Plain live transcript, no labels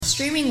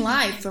streaming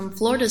live from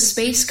Florida's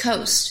Space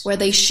Coast, where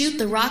they shoot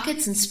the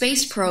rockets and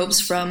space probes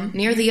from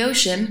near the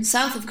ocean,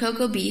 south of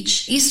Cocoa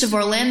Beach, east of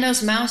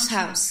Orlando's Mouse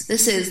House.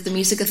 This is the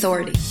Music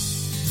Authority.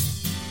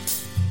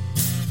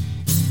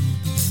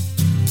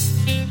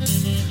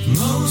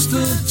 Most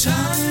of the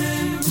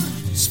time,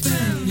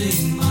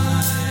 spending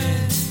my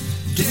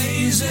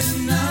days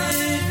and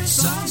nights,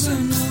 songs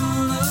and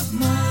all of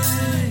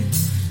my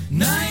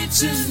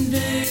nights and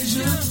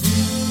deja vu.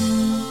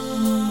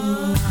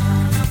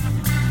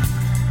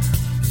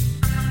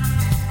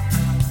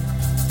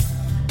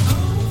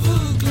 Over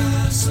a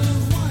glass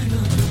of wine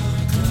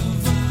under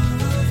cover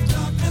of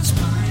darkness,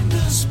 find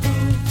us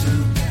both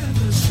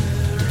together,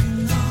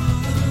 sharing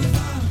all of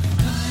our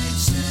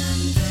nights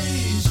and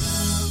deja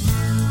vu.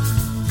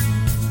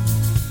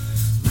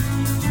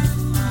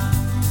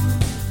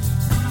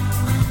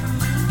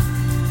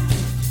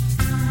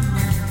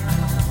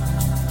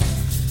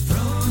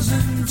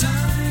 Frozen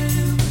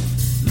time.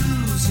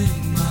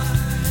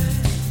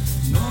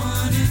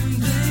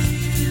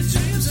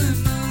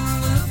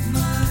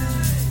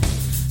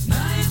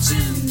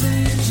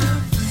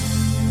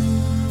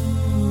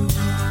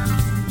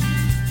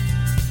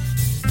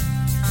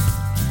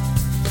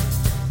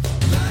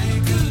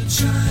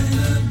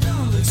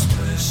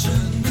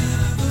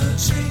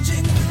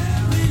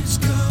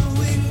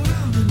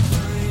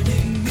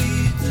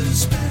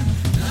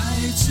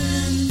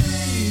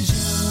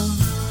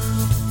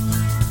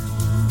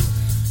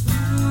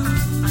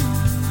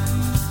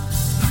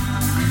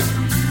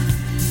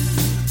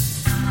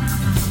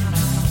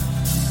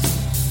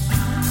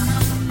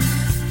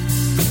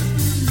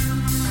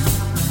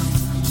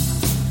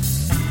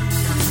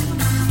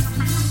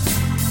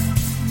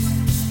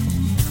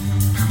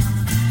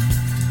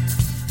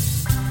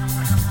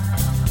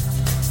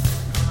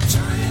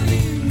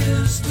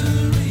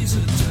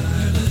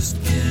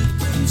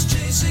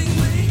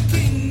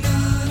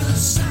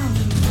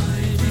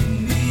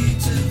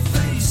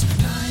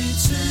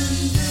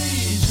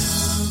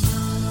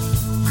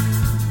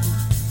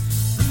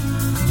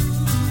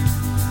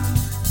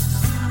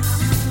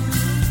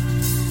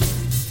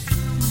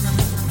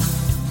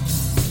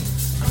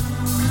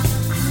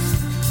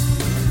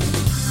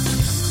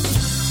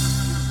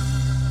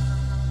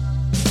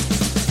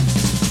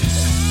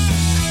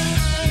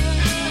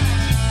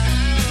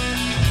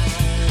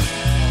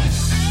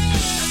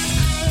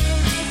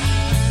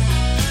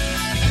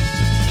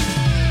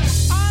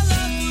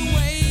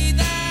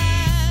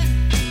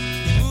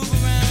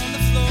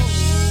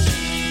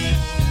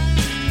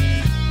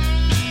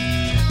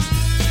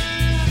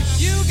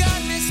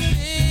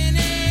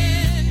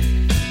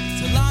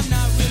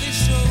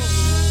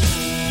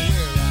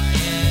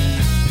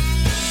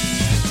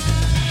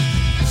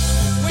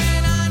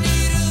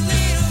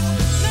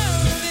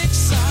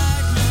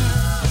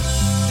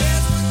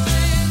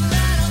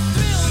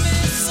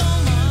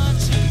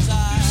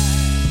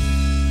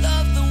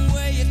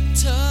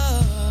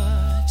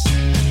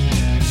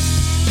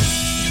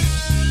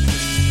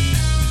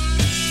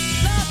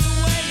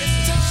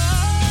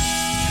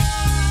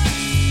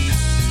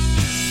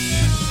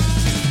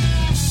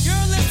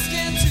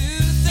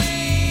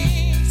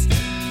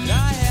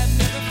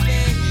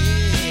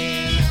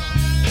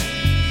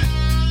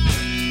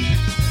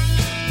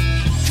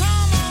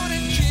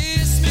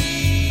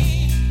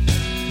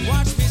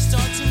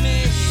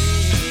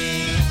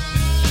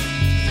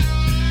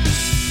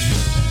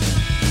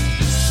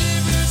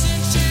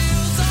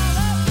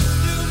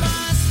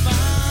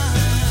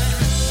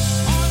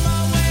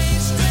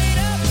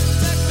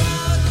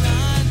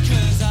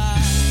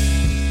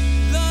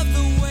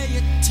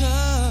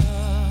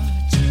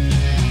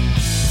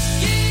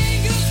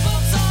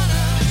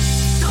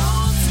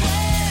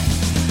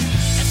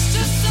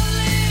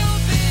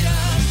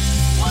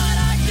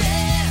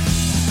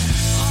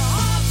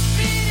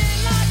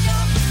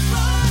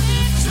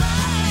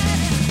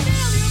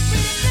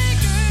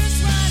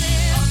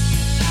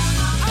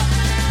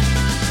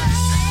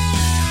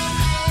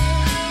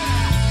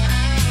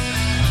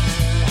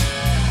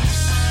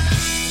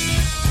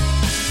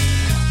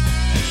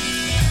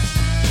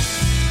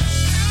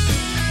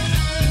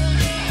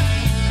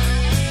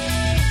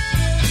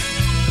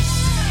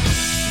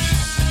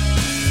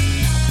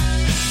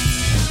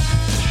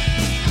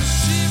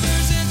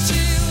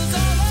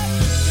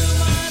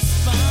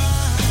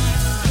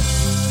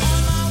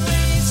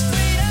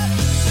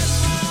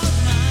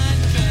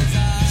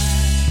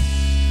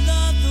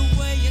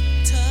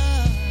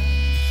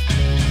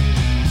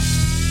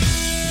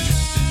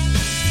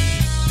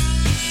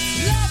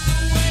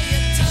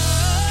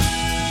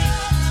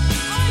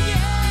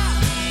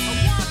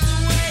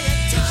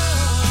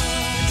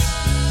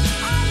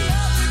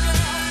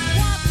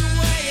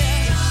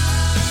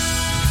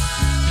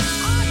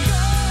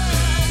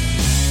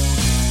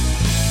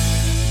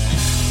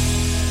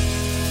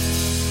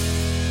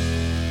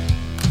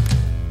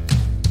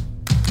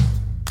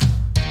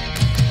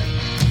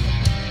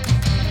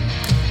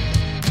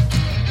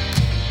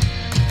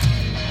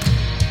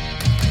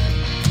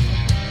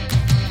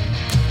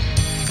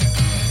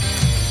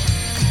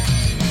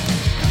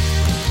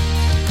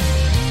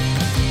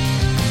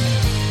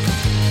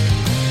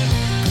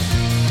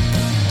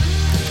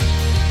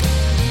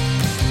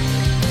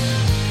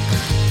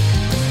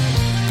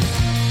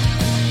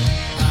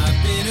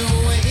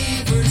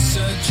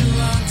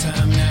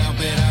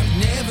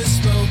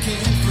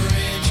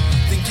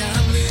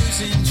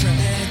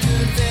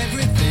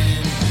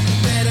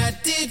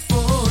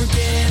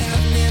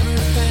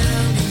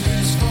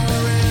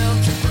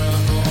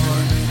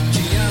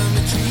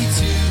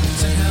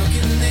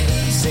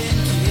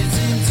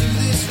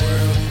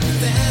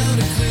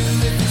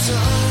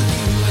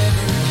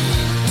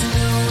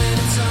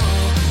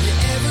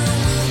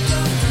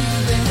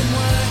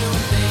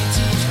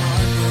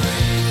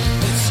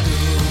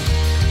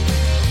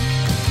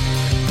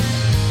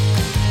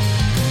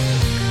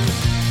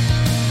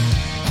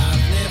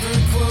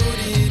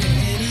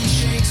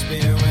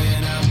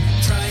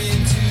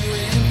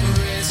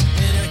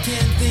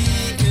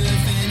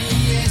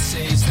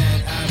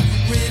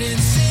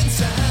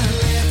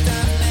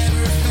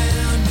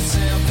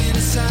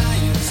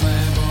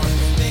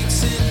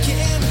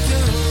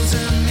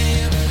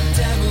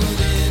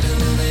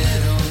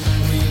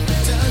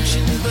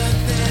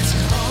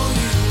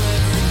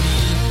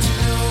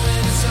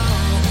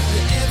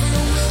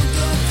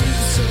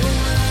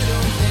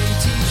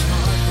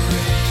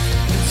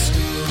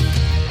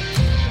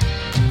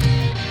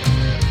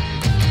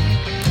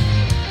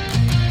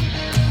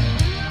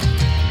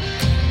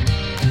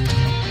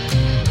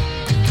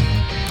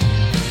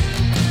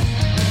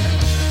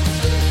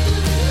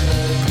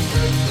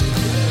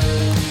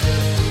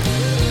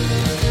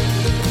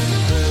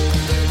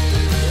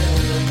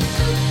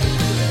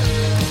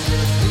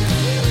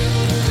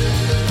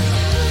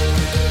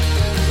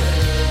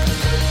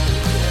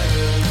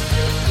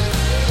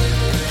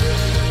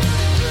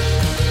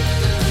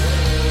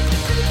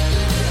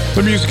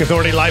 The Music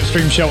Authority live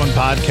stream show and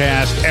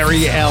podcast,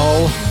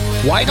 Ariel.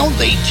 Why don't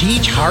they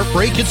teach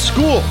heartbreak at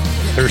school?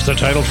 Here's the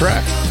title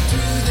track.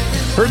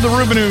 Heard the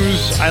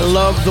Rubinoos, I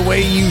Love the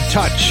Way You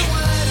Touch.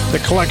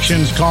 The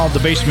collection's called The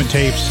Basement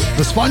Tapes.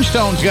 The Sponge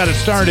Tones got it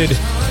started,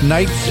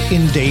 Nights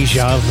in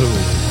Deja Vu.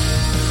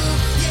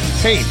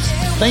 Hey,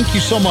 thank you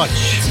so much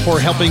for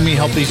helping me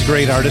help these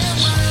great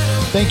artists.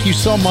 Thank you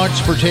so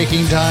much for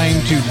taking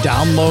time to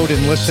download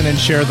and listen and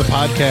share the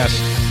podcast.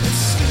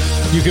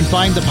 You can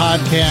find the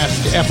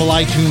podcast, Apple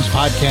iTunes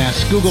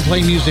Podcast, Google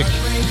Play Music,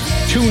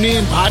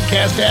 TuneIn,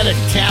 Podcast Addict,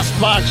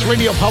 CastBox,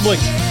 Radio Public,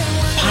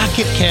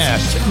 Pocket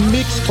Cast,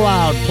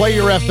 Mixcloud,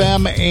 Player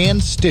FM, and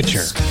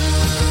Stitcher.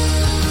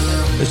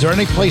 Is there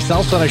any place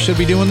else that I should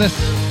be doing this?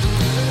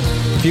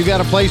 If you got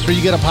a place where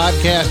you get a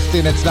podcast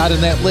and it's not in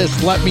that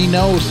list, let me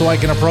know so I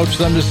can approach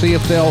them to see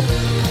if they'll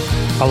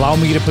allow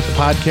me to put the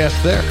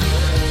podcast there.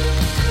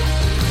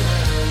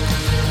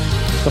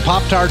 The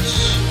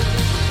Pop-Tarts.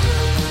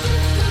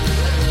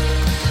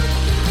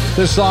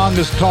 This song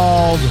is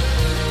called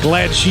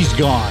Glad She's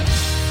Gone.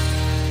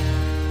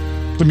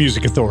 The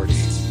Music Authority.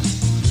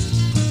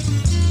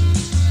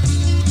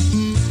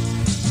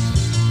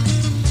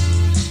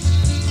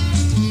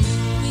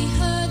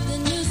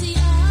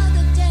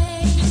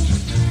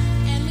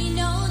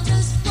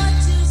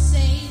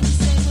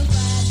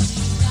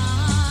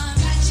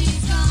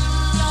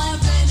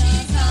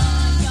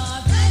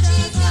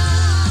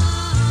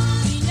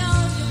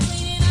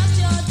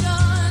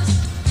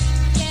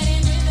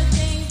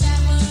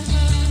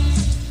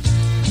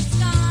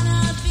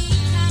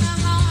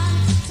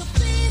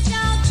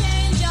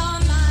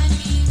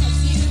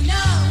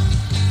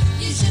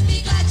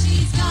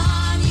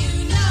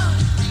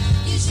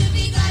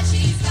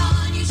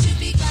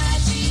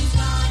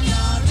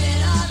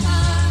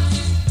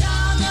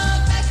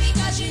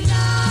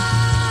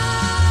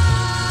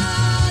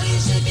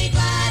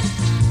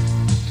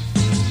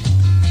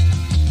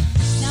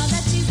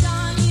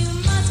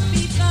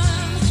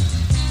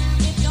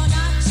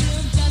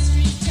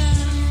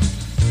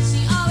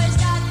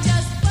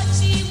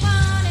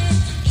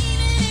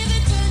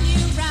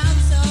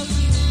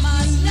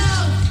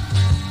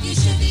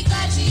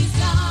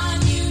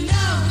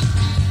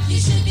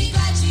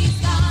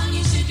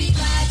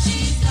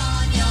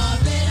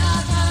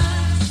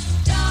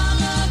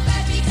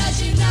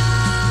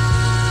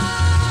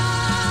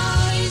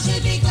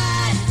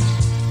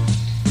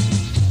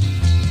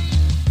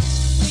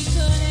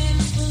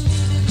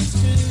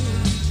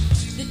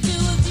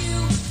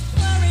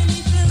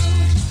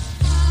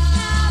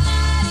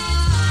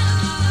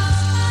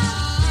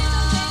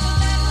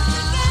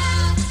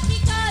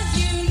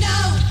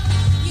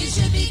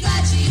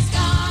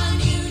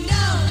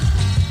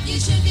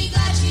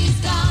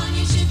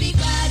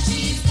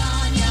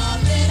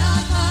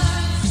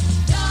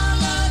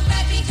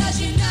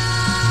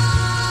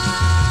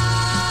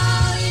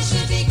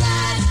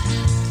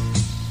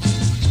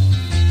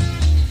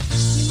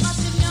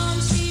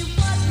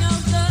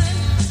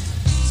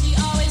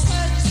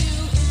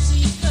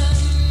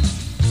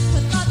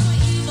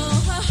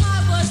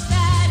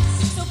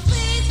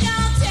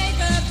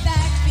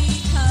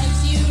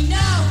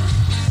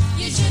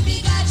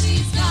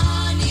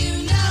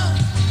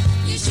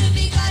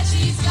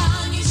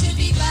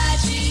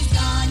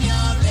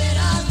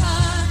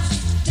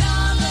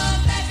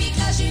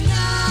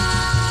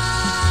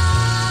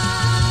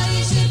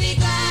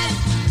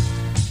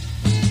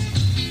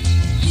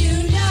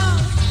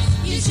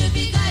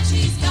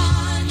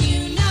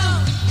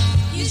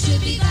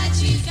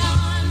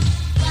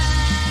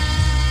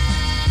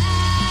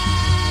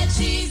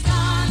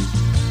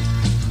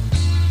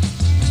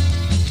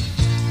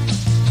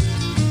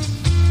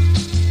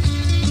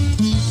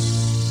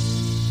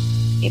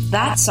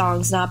 That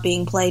song's not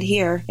being played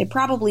here. It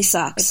probably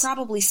sucks. It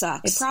probably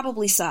sucks. It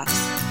probably sucks.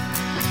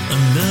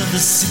 Another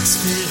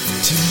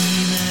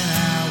 6:15 and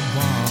I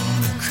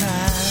wanna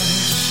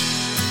crash.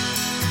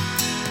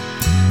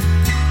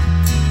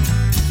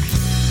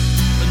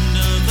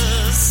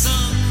 Another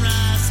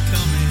sunrise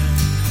coming.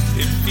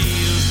 It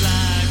feels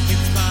like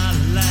it's my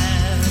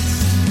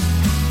last.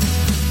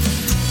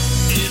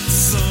 It's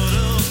sort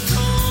of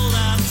cold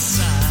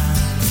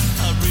outside.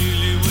 I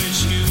really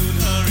wish you'd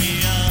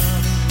hurry up.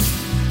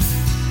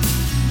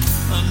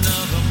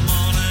 Another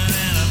morning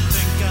and I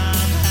think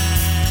I've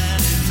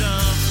had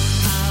enough.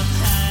 I've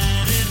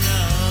had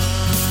enough.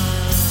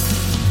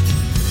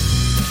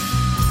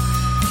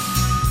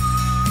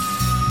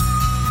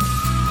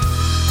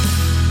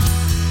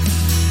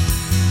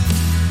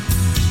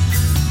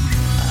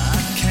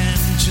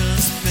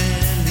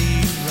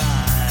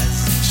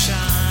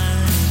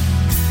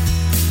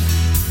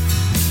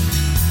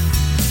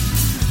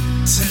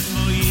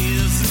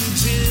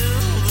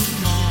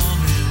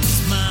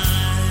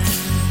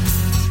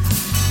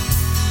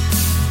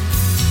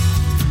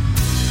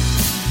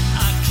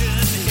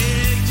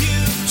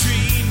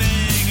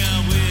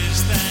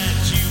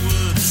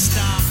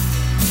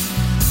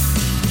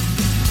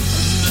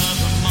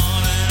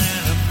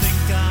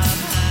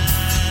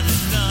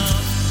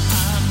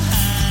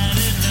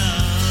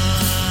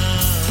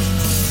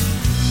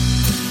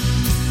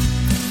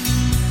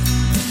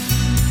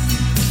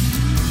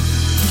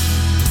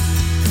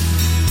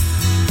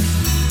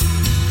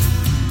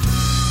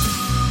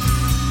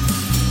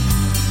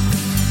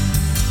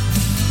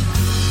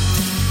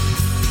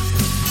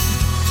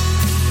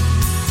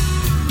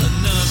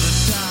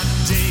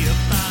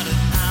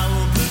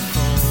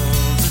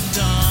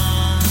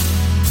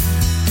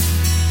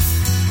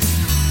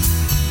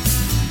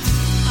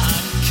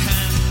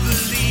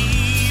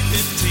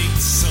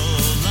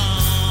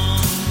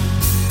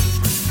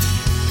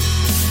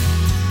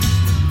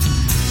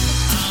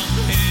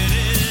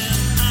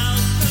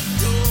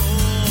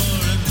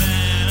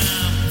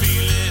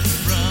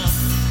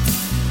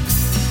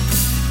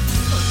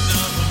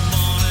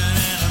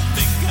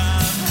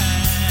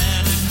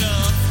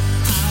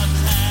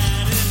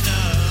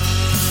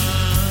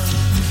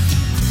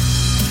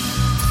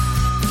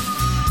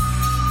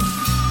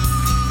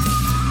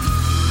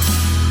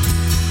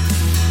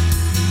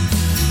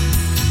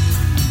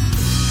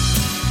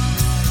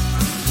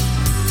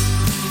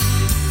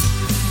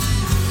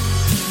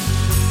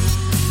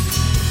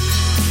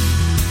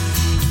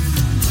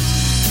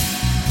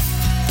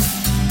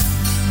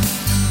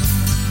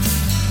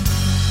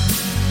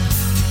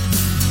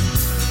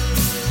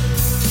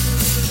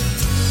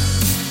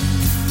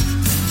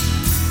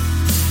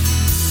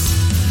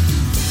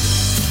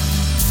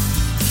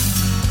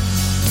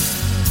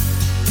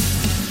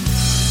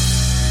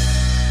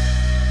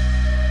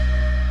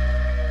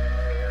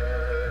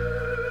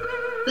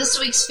 This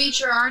week's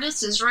feature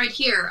artist is right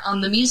here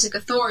on The Music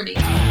Authority.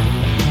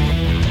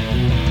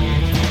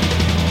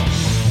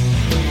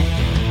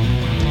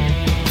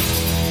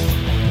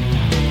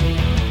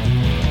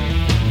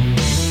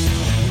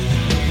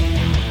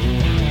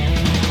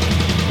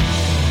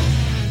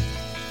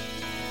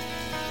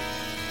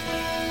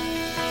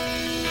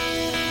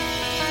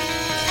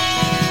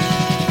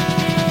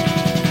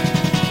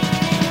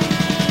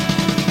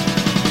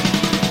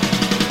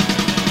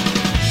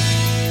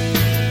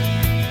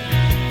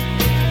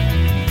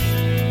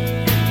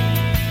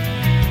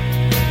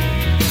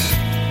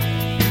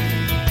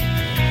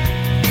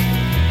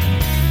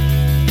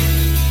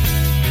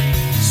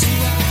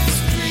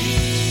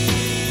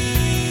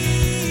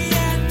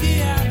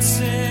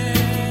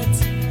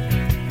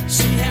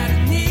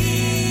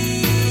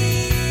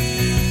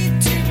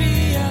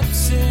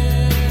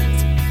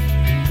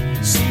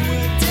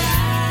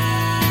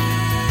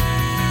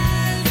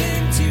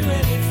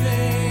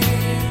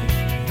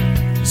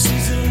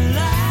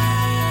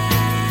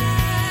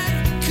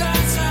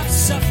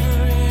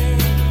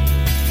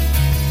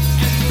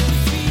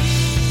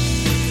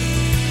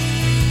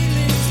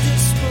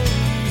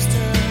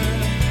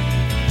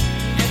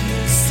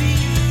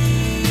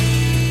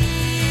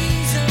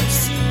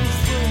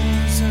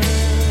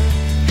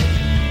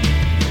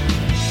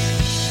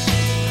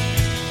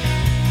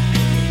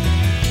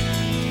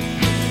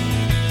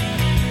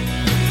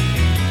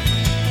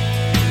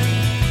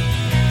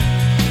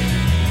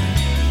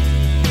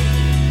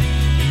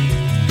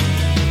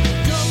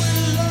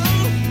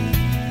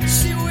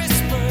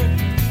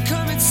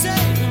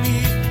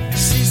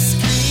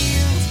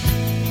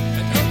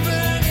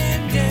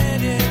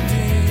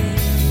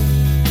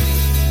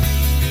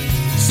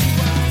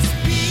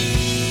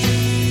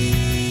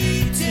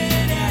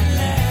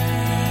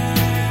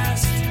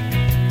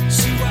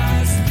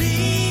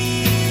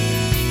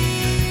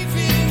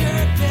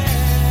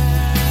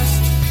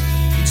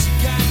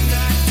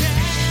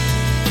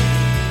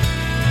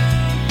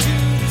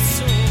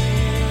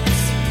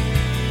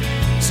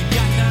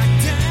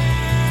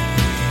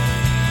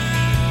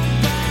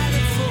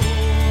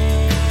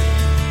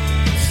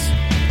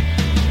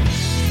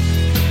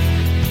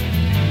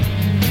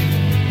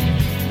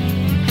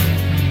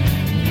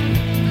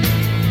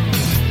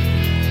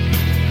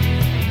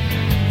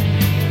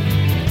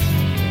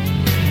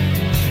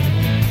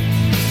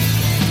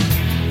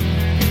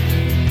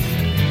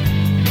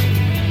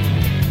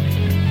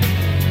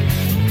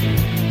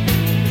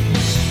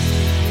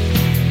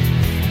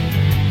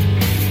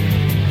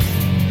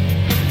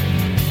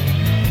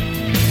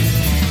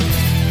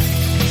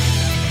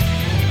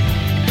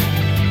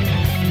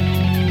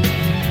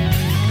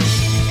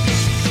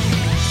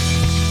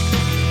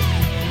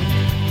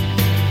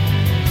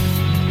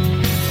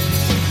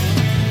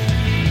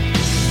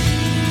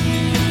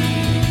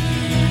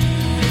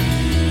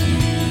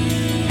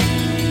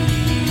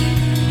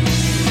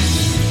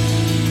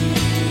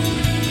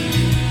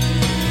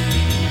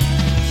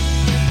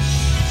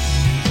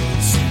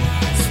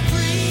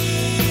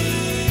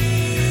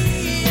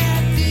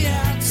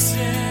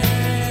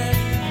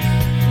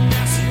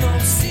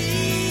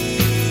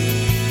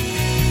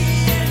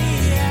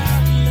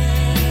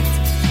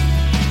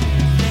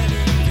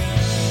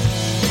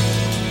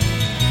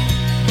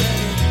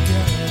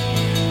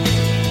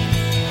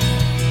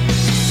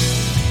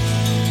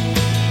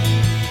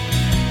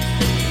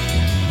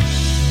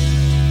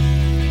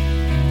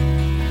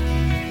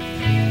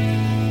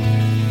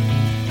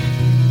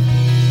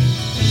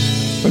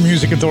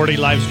 Music Authority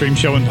live stream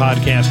show and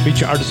podcast.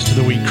 Feature artist of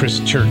the week,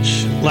 Chris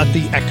Church. Let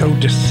the Echo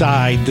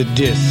Decide the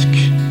disc.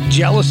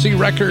 Jealousy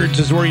Records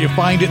is where you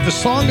find it. The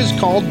song is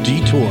called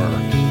Detour.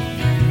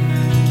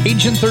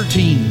 Agent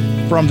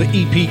 13 from the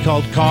EP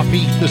called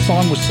Coffee. The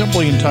song was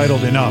simply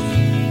entitled Enough.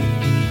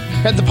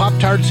 Had the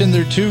Pop-Tarts in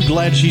there too.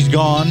 Glad She's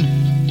Gone.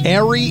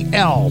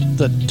 Ariel,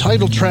 the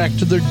title track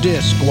to their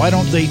disc. Why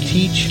Don't They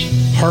Teach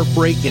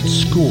Heartbreak at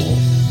School?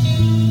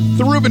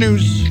 The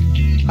Rubenews.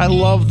 I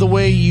Love the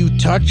Way You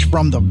Touch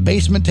from the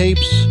Basement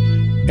Tapes.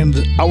 And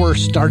the hour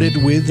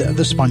started with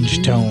the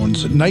Sponge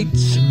Tones.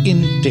 Nights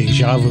in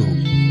Deja Vu.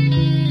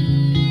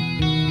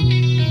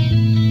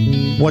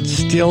 What's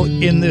still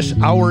in this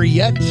hour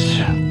yet?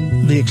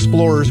 The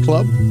Explorers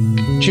Club.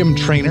 Jim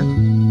Traynor.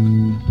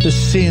 The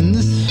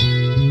Sins.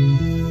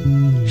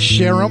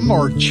 Cherim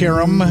or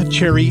Cherim,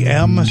 Cherry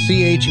M,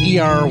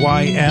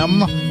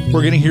 Cherym.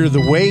 We're going to hear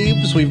The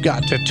Waves. We've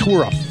got to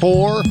Tour of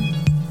 4.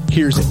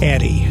 Here's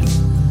Eddie.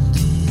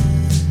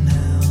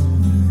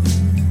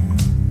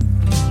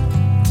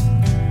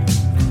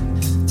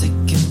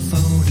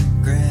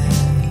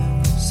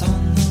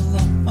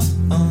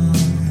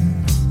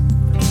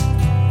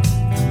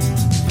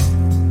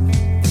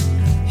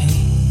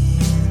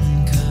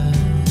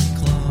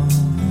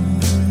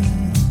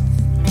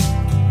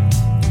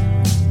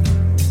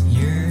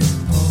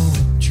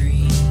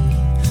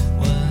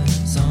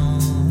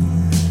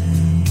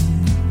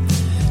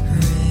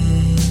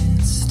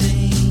 Red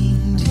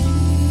stained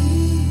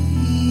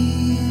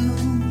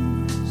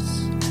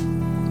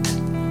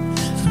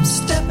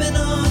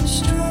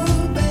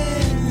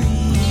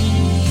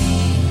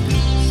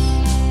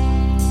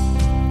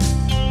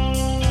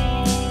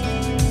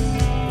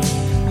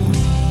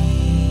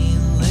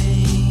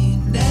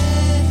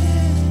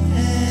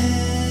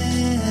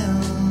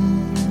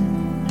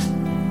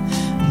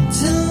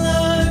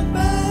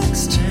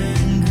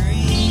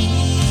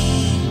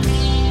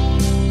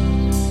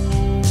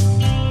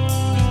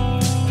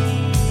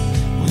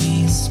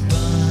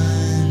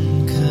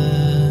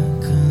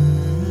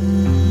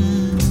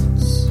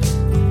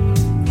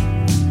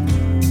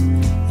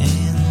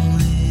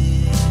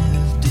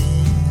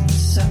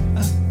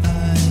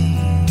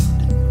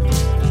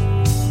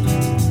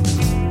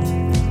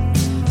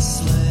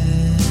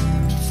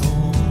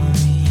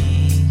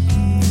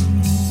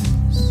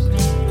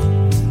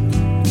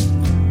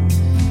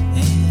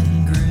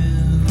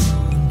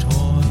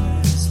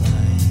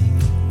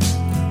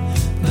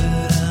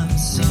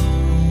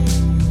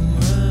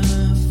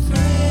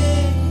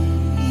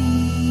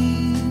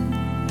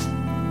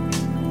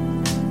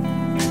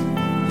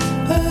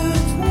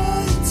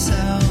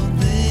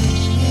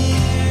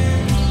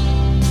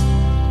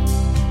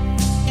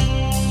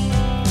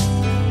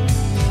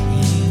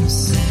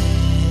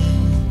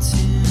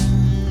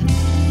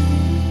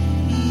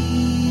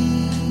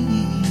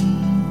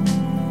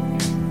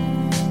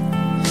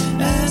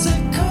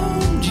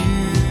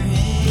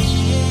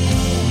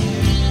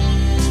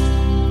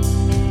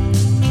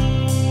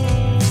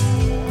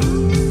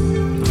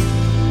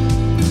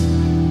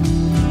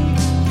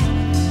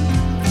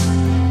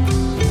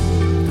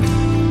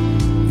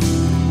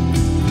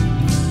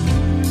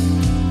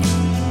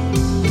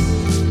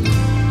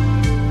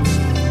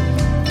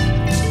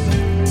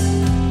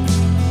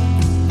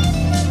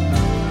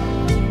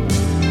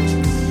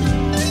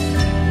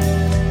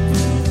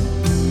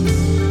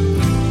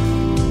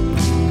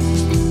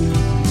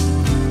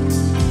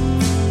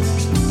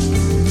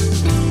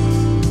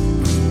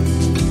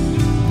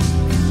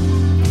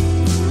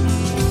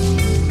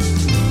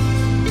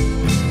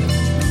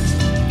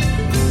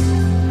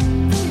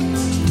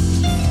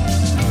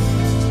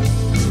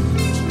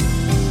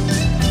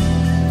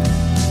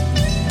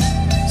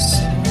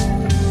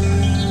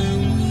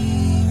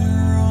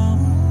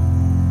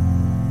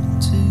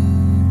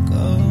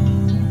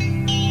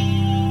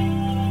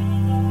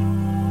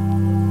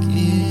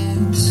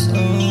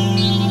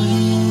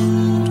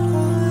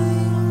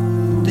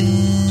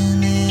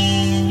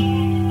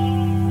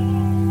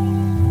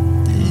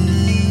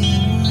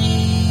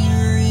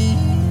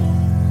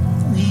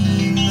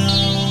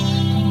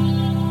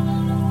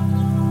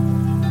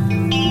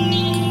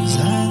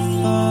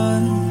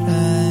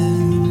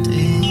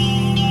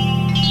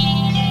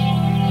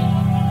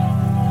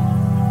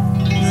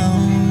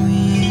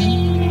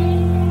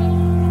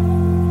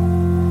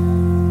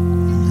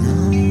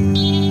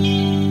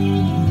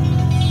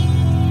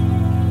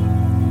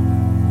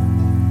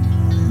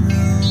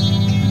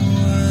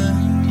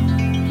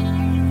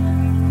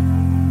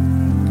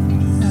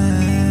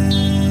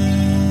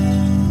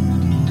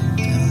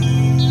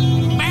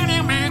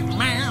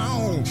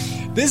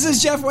This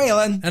is Jeff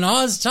Whalen. And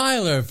Oz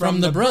Tyler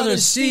from the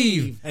Brothers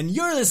Steve. And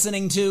you're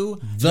listening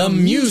to The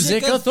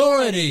Music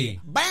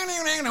Authority.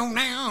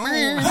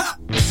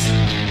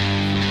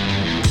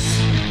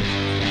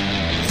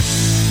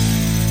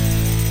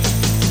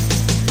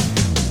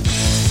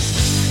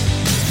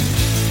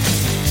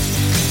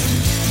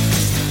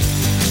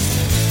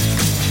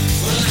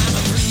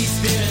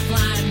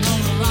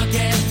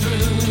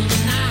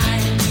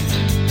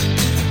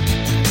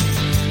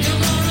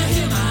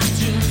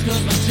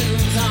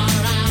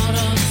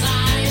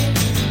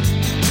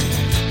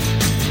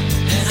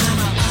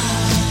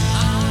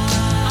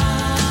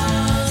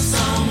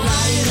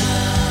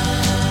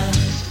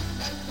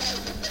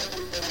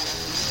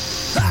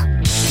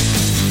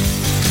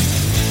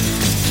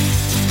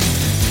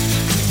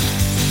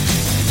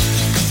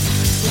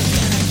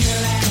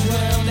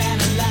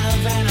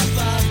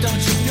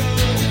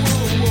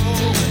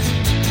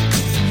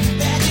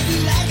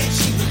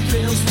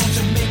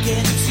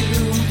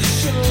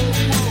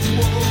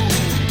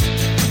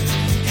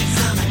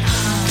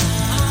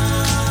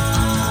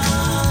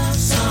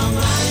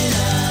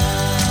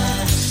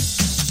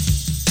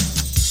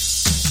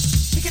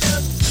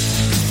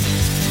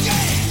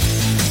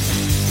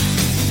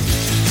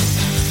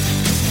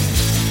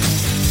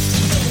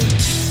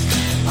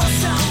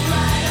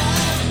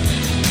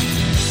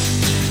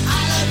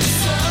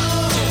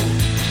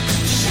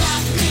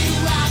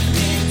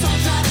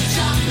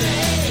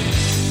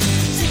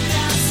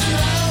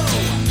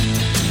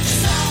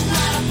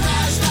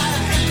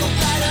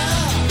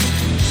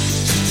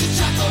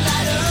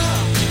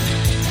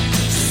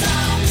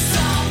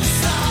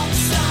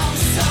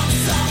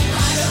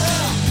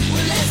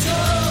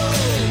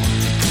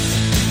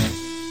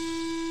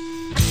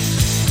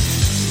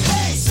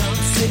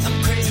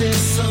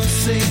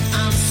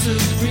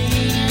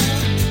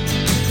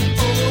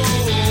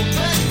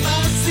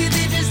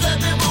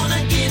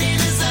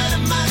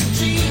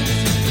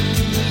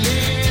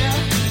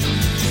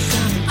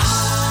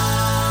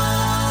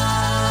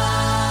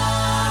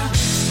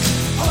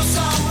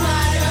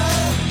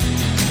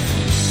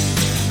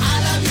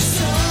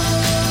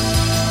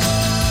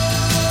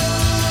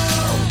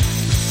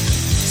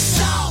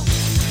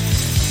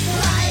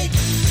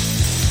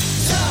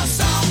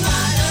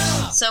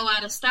 So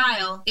out of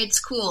style, it's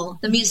cool.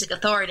 The Music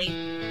Authority.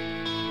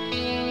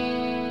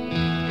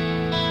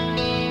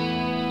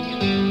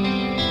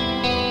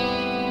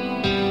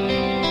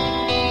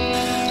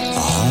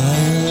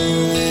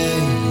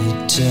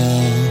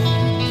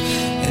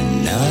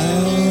 And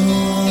now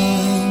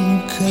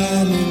I'm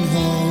coming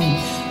home.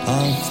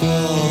 I'm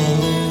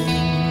falling.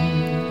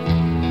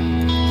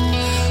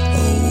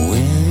 A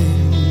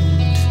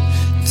wind,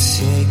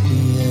 take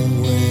me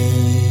away.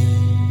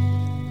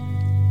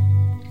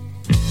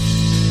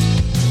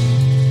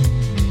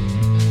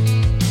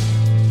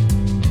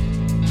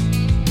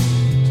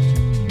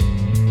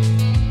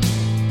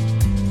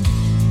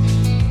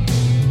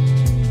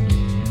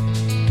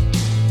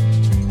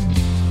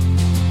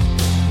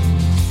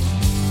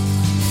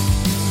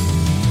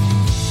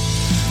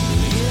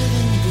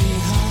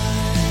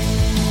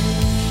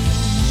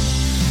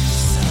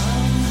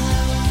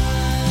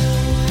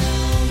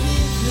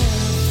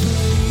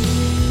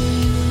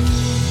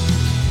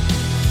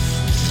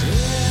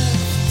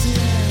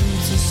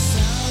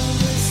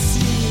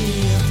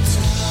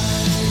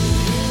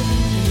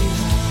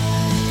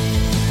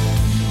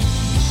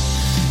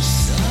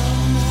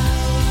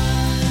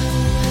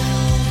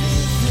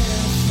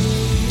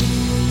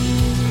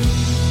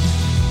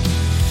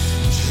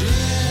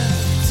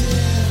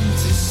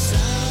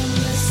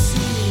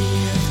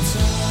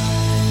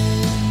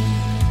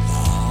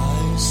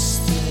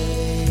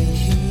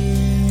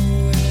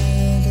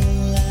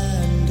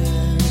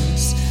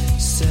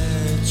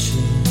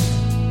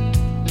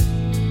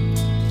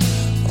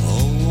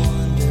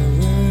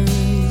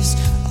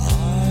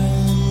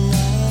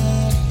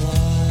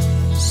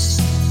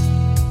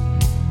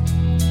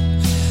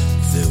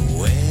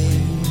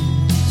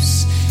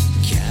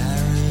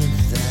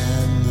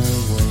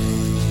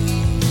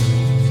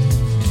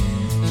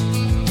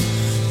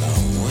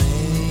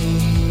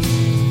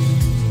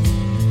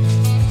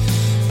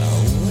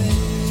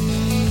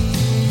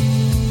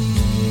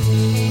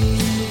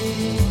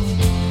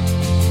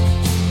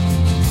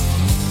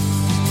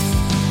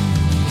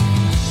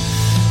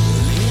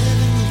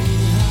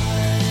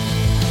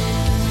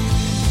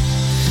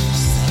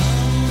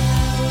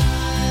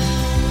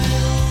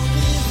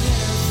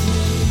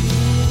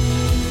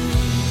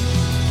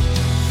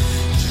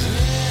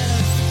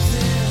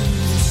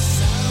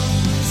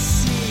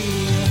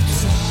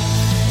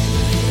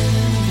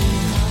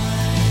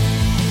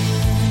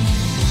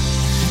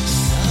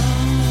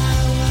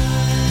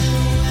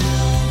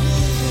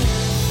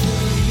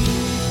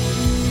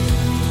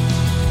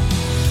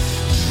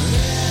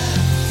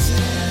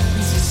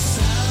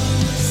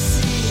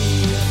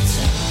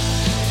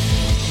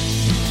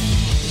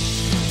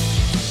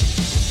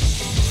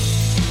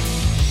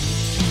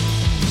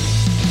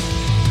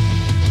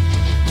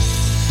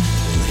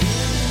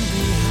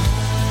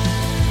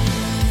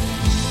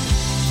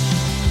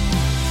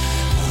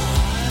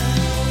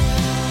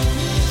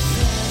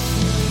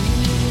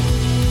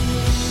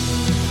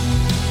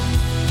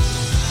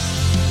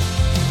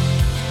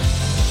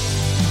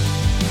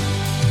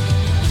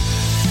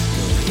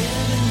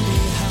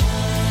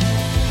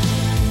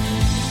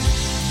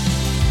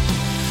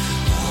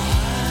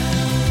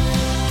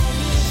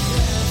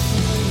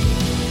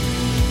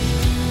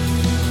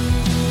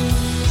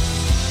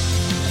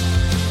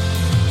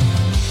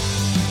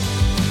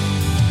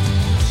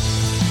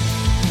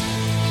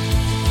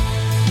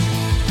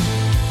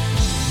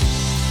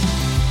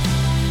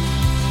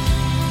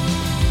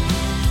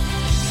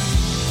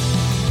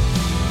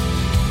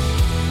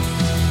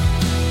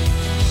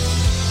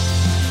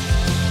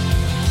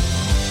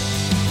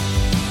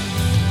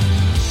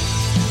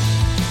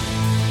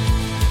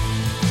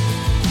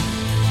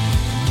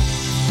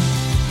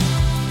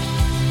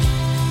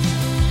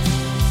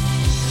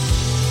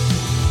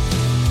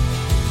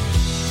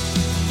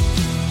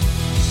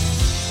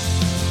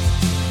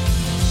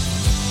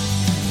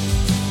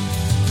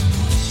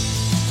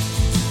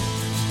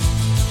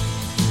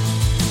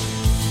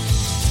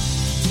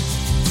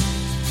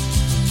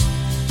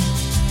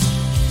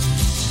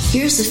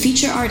 Here's the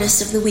feature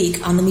artist of the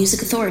week on the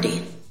Music Authority.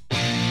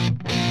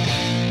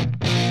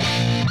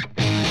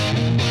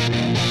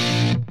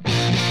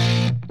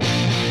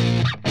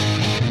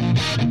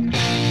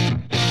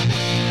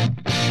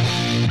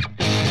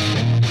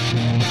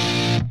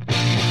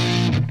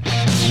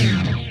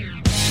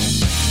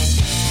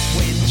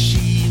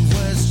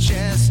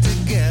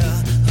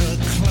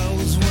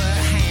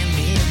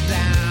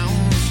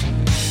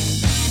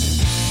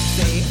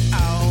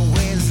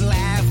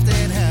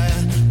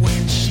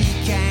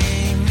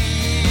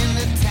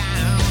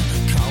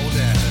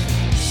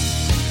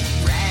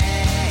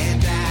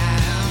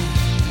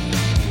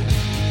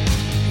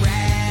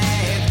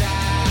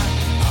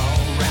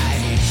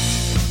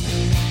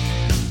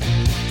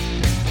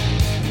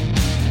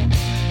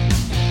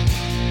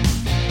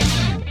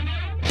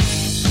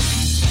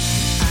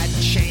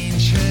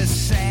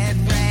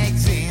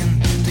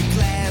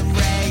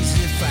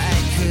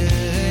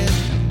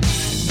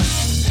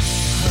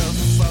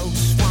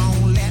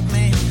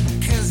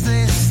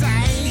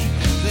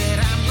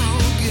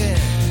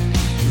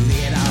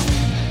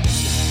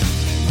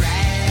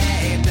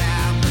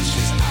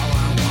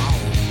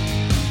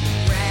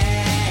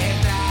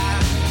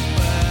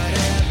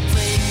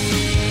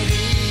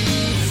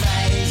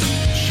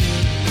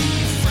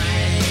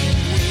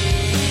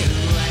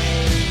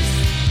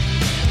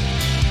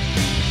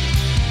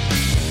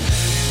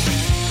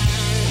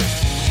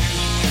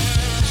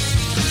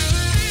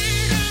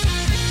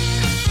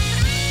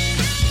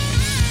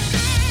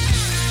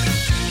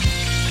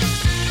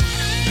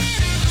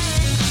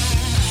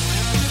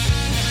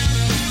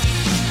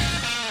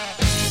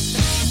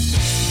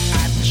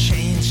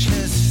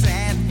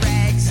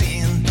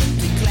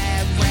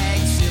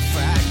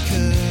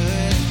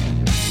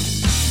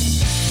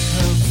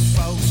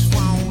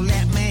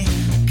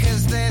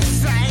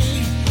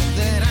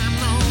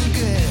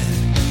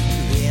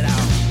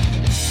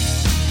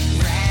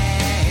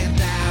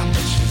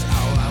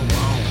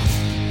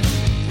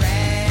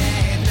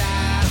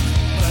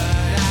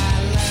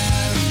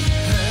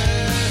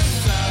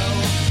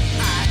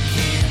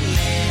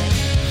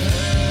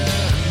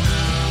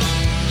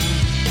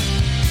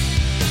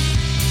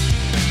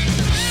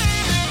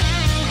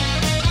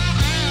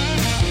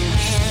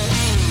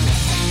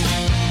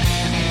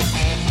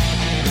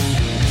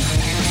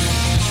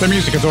 The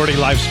Music Authority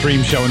live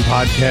stream show and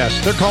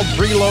podcast. They're called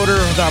Freeloader.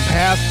 The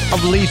Path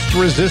of Least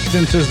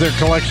Resistance is their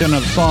collection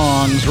of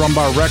songs.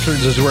 Rumbar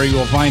Records is where you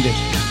will find it.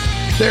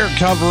 They're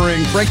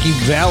covering Frankie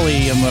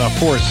Valli and the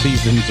Four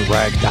Seasons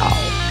Ragdoll.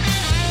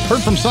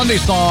 Heard from Sunday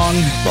Song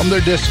from their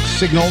disc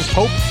Signals,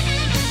 Hope.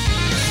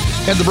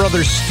 And the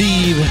brothers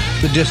Steve.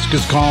 The disc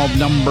is called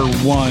Number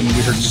One.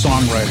 We heard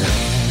Songwriter.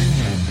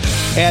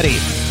 Addie,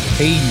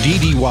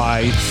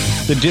 A-D-D-Y.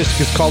 The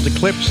disc is called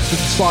Eclipse. The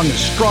song is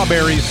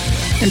Strawberries.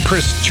 And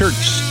Chris Church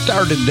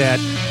started that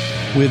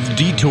with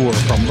Detour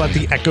from Let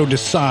the Echo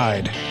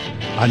Decide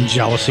on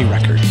Jealousy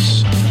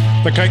Records.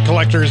 The Kite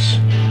Collectors,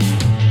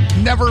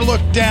 Never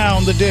Look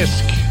Down, the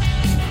disc.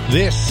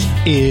 This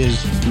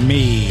is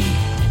me.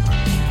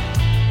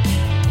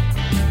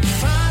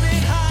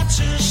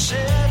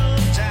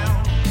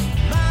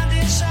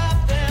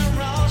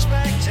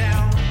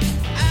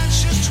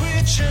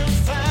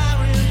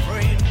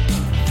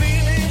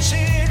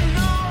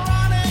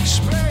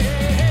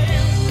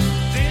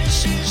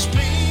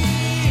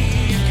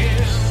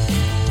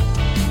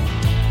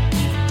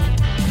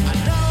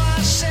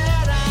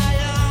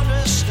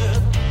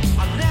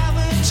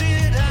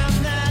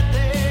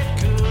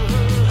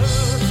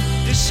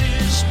 This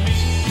is me.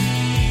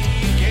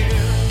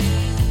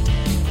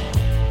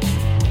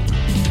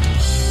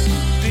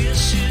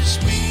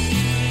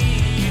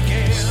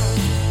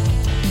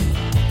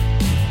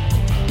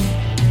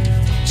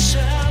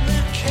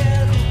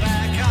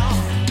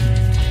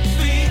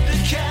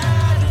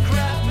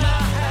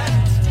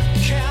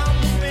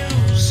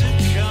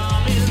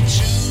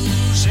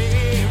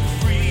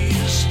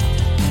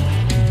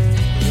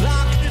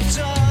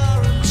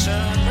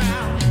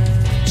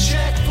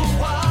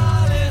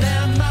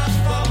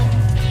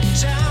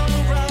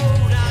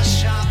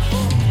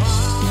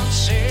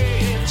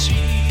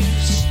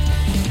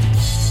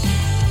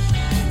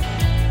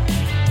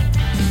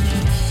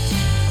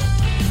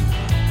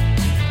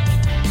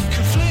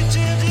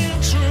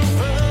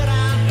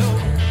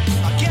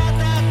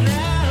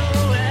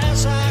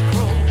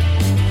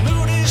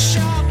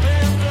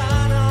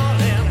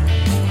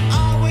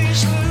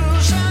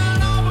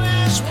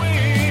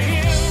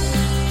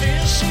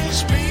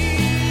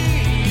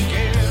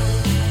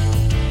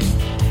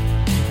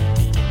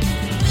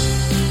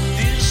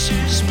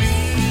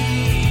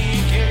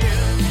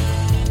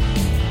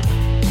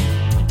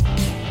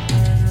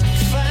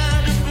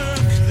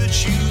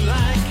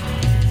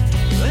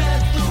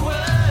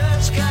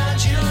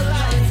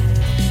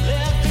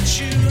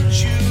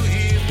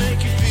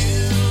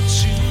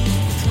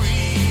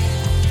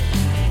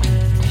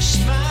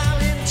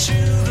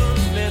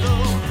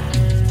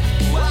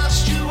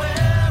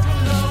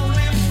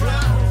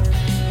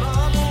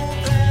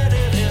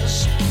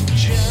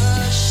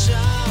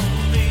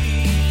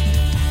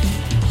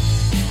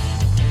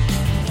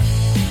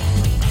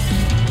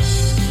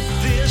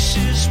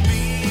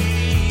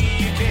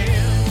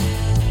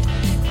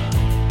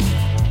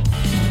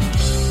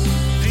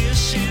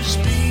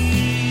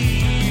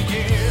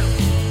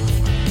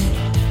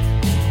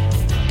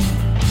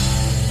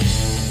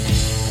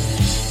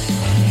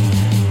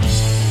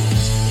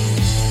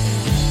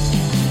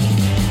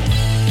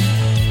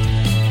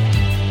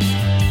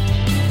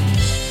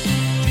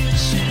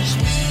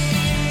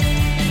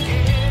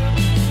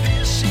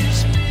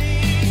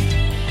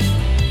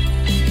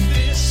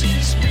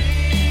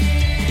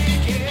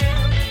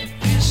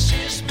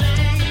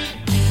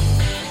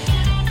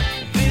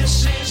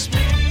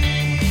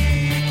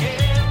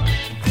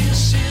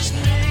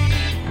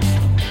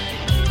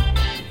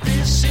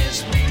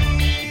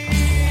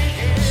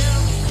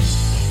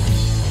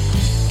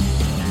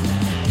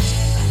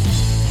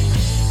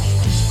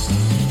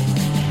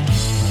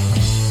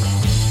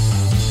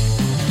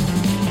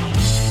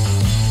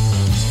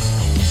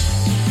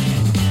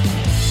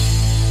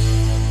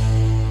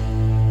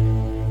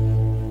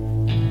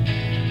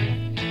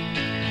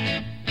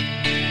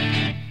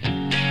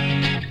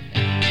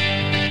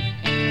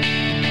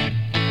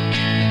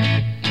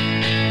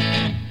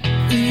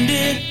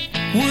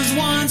 was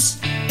once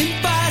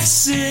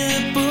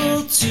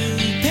impossible to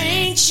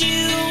paint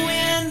you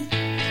in.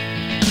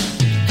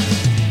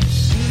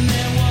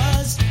 There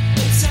was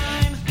a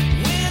time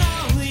when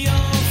all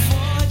your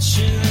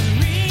fortune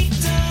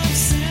reeked of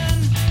sin.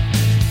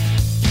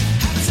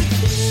 How does it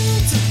feel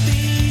to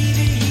be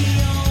the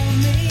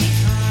only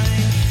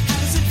kind? How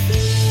does it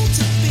feel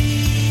to be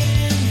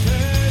in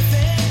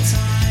perfect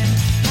time?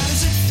 How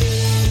does it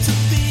feel to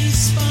be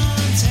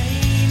spontaneous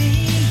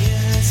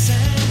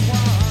and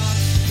walk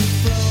the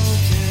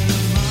broken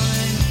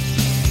line?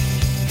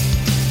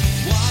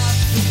 Walk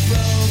the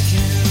broken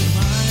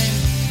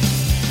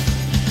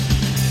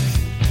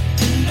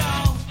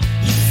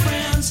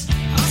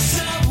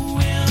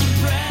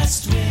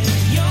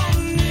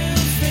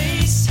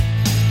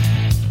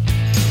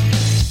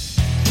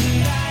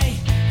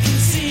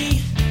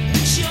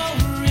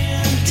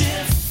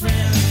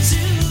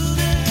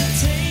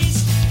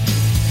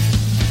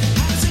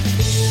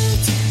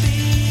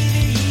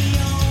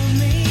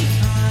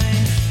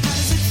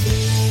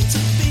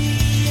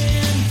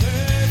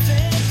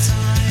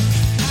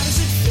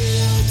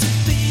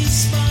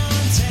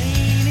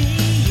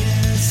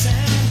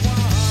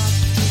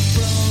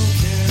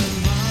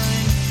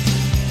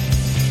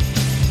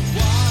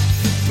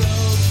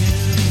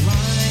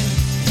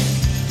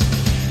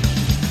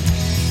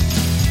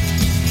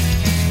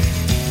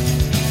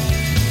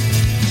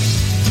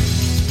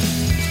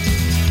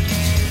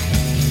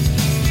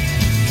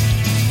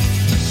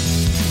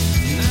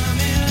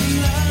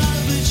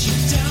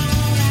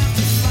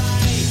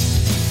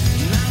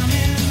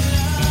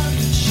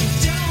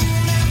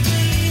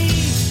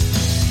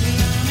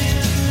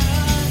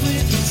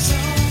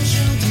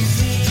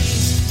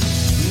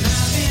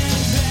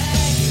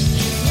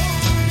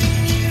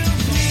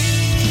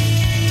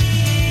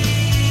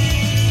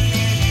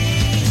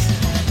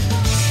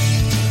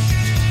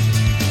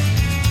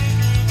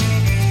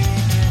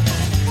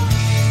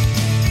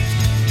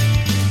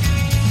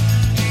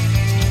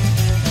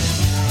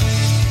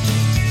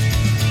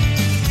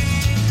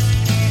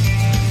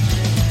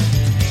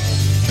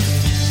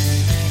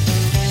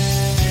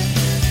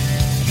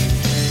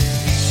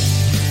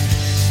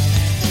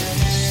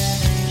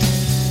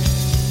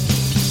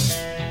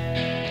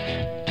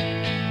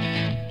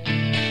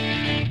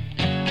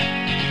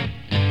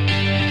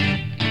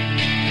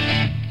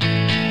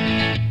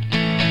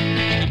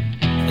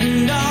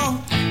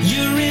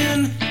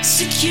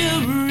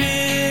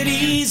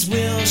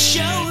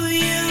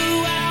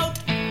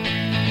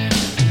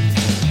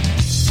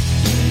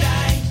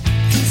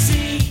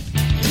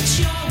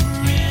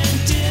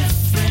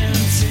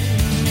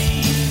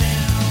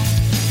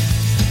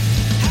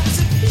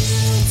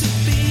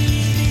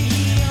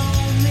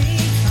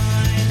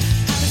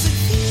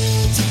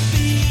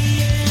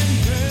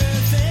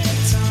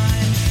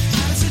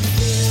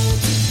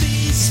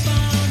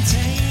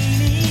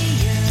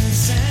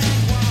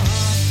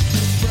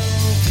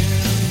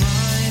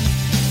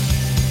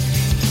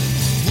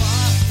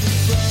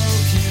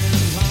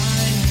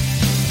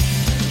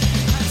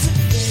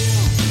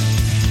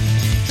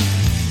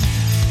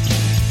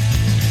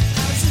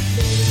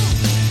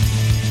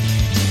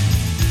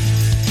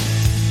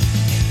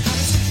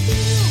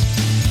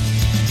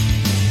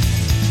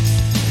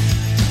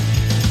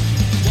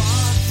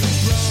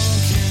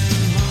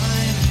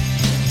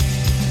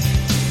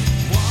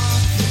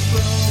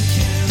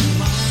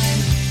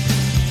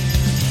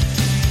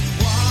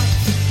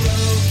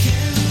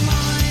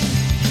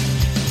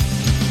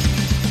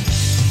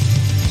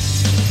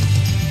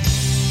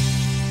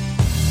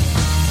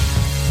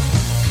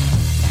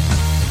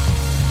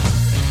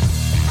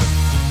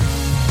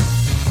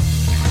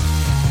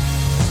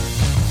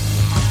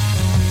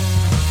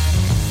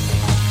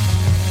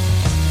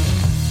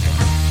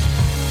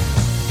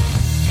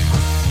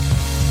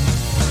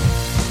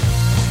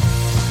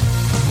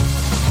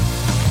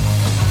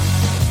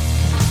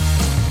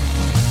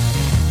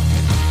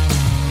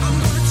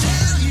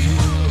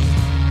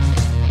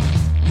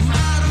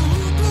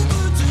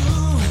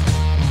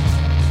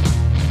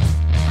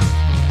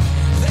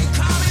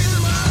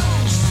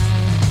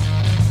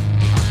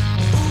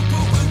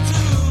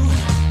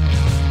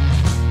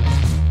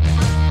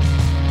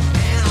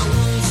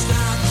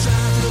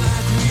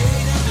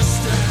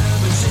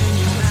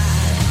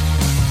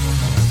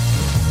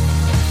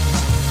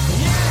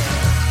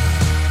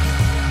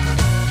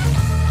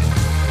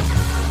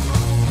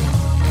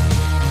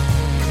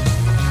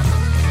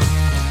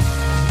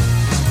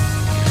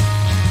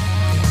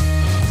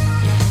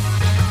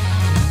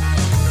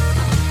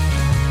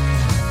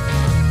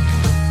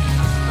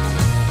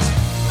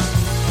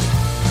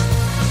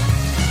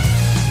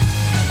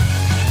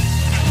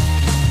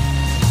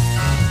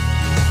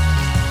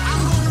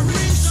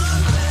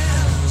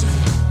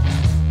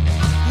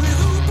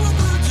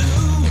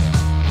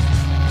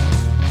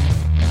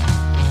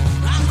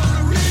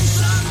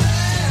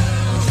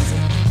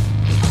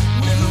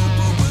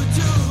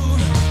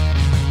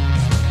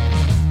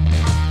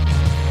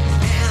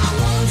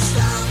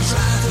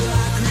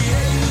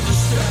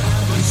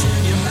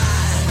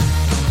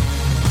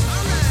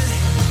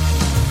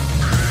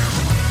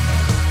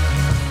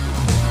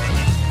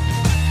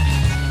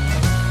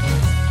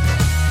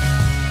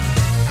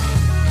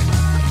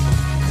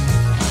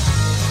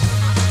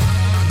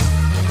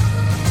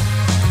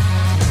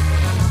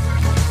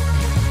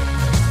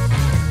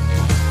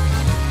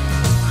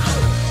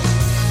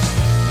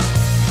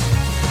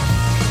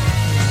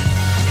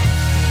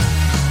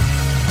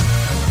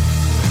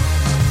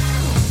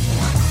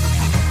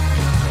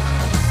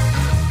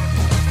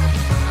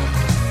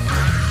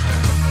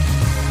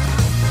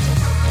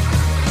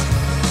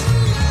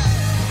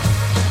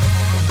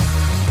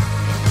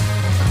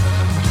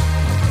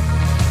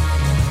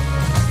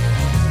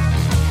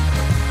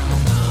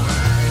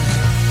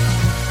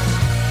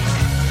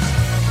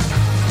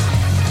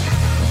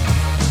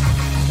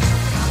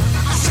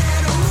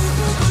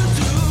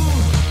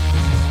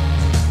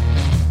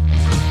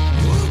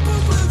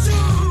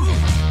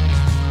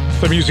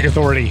The Music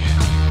Authority.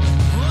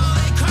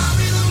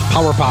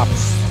 Power pop,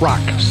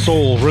 rock,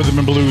 soul, rhythm,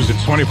 and blues.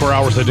 It's 24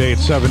 hours a day.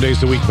 It's 7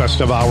 days a week,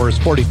 best of hours.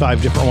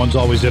 45 different ones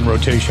always in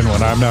rotation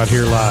when I'm not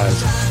here live.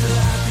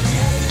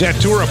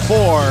 Datura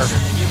 4.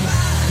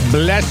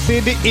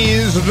 Blessed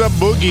is the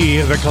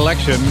Boogie, the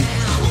collection.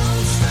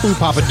 Ooh,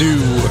 Papa Doo,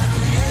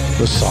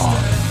 the song.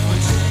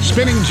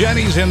 Spinning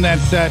Jenny's in that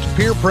set.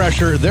 Peer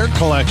Pressure, their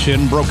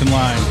collection. Broken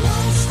Line.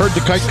 Heard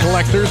the Kite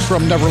Collectors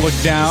from Never Look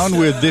Down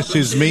with This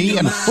Is Me,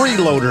 and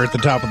Freeloader at the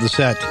top of the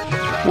set.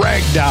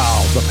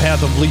 Ragdoll, The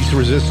Path of Least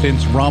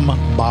Resistance, Rum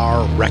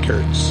Bar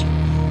Records.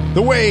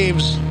 The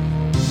Waves.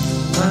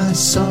 I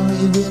saw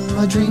you in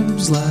my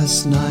dreams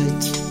last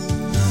night.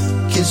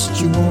 Kissed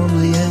you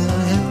warmly and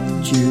I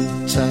held you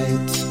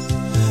tight.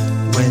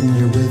 When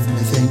you're with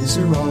me, things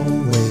are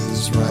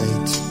always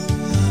right.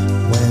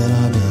 When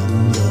I'm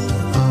in your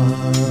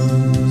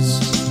arms,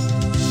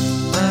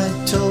 I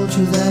told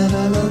you that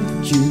I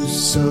loved you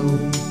so,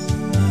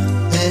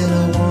 and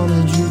I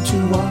wanted you to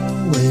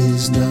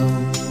always know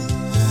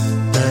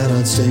that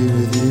I'd stay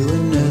with you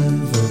and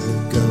never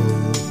go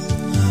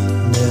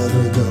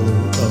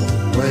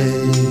away.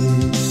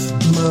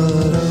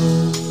 But oh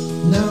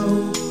no,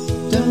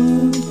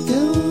 don't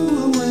go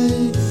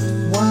away.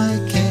 Why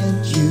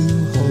can't you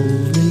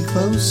hold me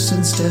close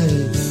and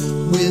stay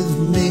with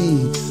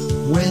me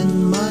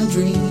when my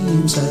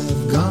dreams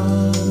have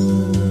gone?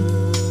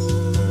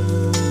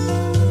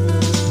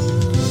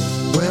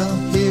 Well,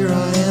 here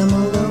I am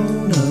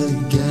alone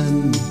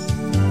again,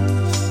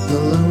 the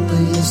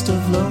loneliest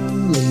of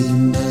lonely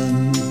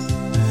men.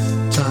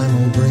 Time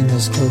will bring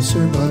us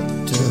closer, but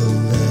till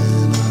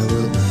then I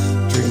will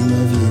dream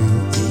of you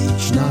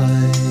each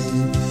night.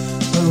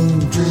 Oh,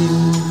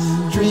 dream,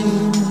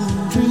 dream,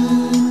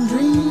 dream,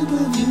 dream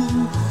of you.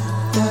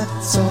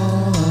 That's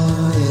all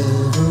I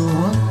ever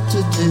want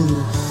to do.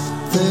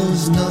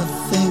 There's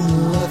nothing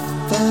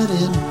left that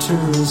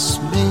interests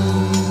me.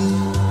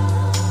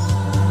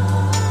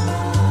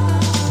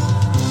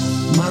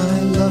 My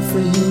love for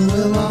you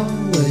will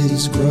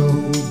always grow,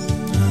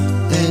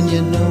 and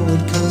you know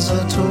it 'cause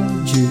I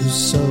told you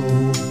so.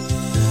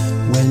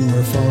 When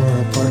we're far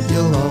apart,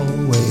 you'll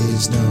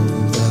always know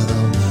that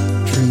I'll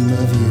dream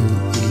of you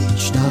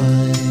each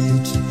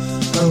night.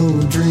 Oh,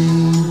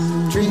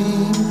 dream,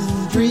 dream,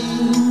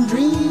 dream,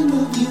 dream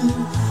of you.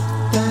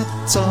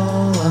 That's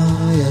all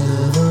I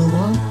ever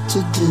want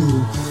to do.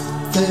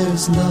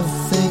 There's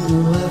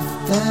nothing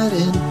left that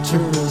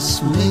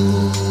interests me.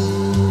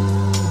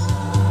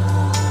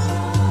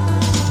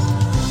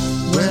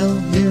 Well,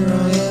 here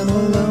I am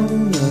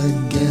alone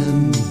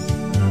again,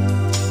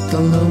 the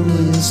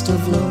loneliest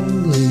of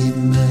lonely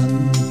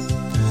men.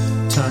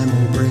 Time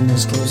will bring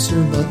us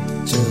closer, but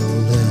till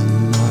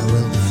then I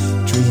will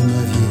dream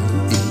of you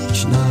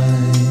each night.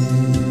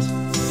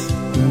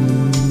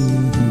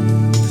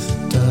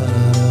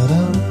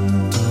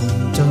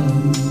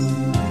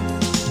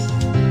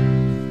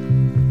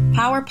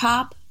 Power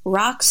pop,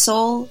 rock,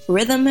 soul,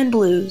 rhythm, and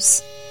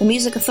blues. The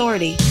Music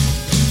Authority.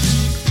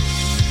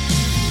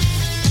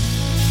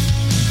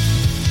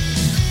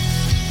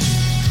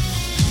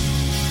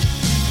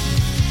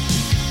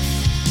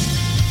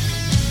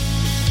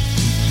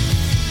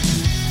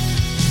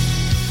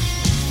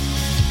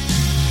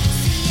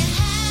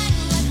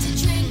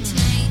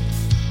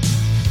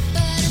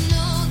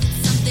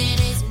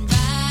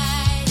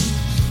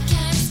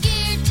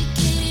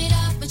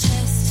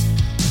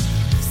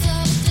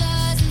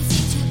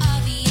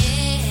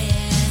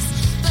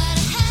 But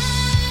I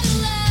had a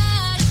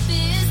lot of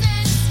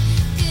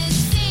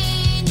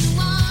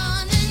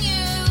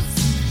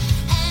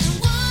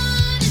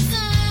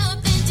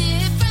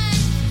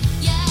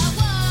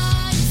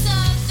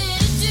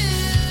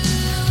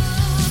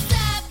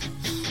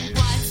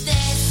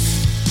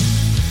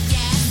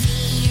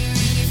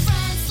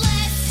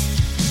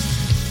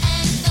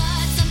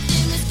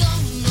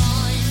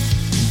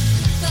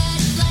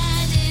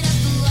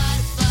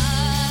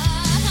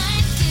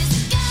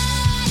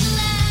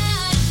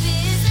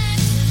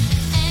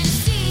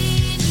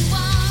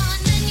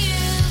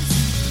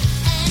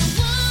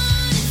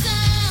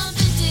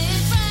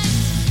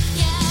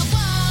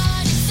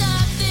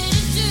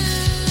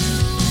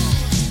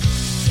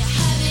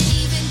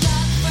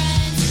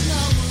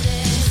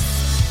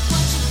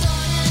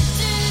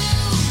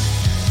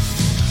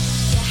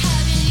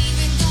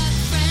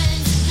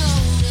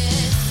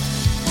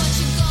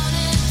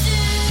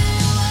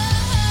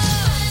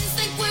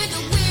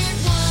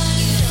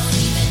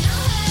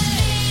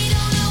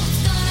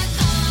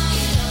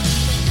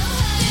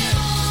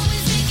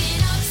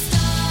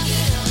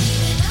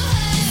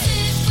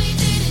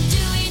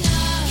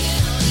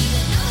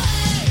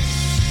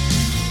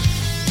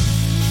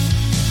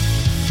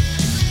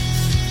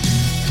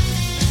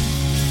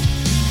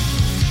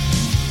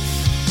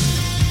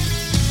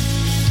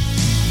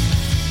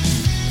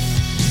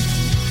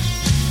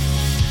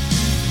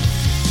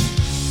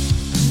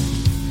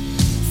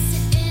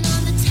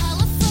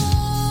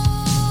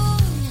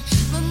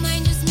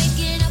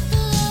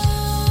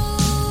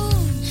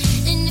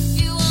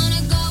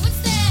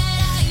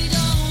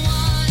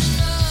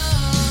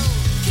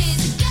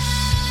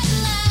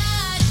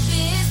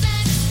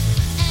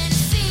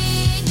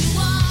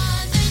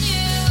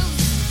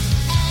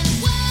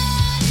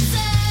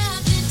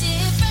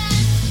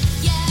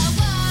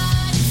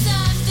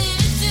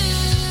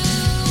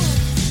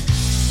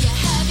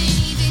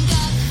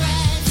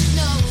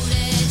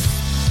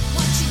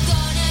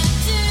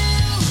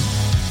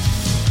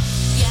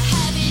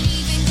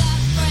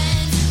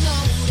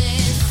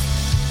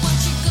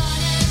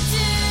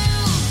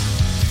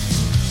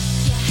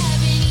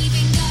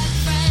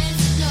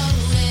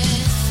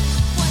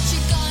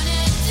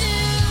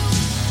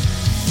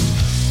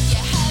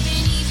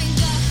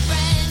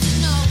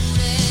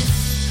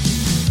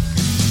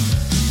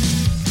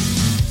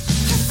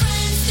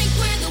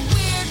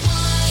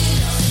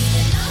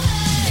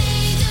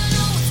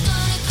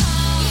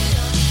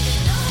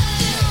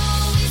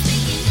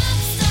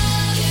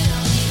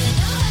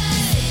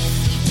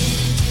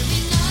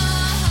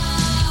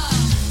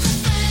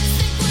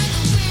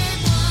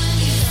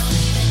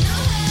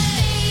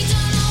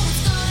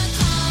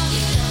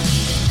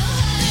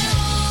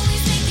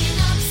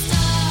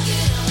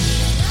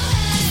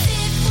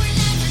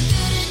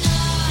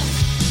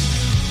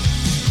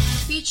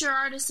Feature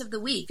Artist of the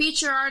Week.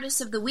 Feature Artist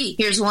of the Week.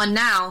 Here's one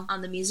now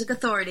on the Music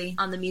Authority.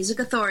 On the Music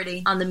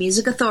Authority. On the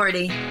Music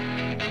Authority. When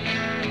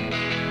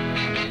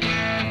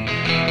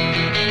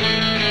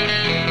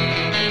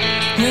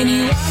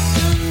you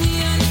walked on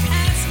me and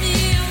asked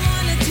me, I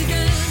wanted to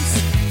dance.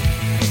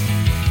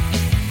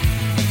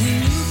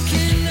 You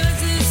looking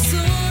as if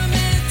someone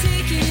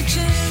taking a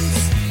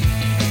chance.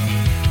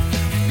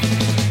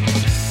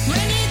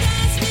 When you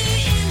danced me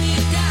in, you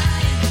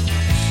died.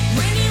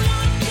 When you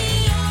walked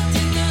me all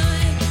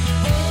tonight,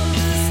 all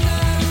the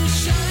stars were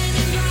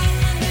shining bright,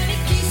 and then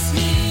it kissed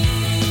me.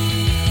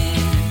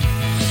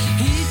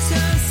 It's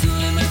a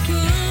soul in my core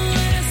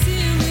when I see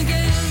him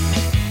again.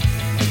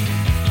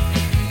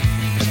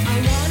 I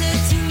wanted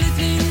to let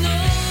you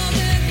know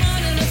that more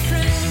than a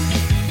friend.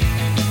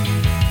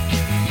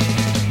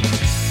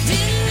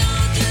 Didn't know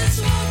just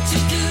what to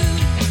do,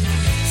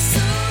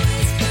 so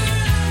whisper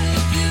I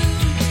love you.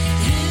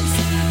 Hands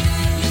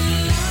around you,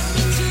 love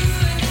me too,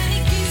 and then he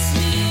kissed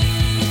me.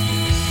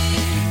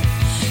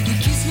 He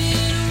kissed me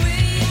in a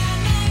way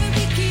I'd never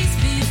been kissed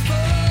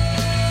before.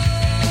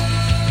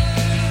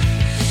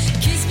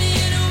 Kissed me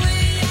in a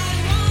way I'd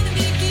wanna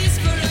be kissed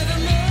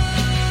forevermore.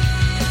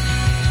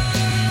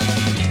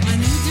 I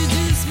knew to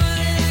do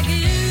smile like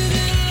you,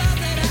 the love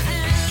that I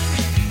am.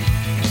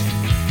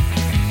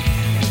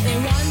 And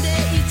one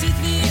day he took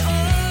me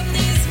home,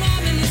 this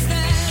moment is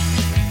that.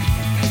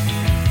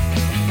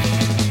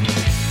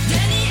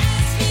 Then he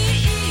asked me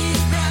if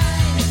he's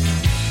bright,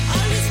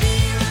 always be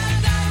right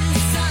by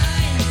his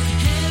side.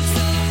 Hands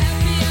so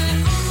happy I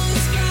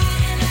almost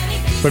cried, and then he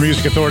kissed The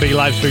Music Authority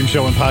live stream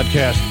show and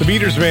podcast. The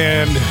Beaters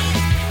Band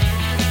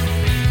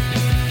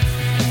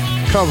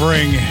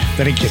covering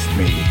Then He Kissed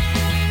Me.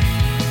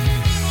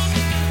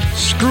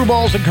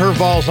 Screwballs and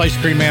Curveballs, Ice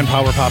Cream Man,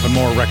 Power Pop, and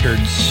more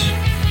records.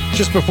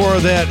 Just before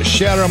that,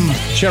 Cherum.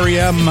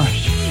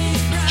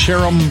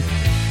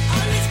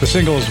 The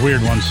single is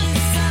Weird Ones.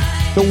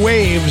 The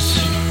Waves.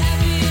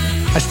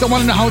 I still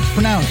want to know how it's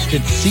pronounced.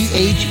 It's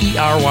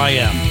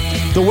Cherym.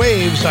 The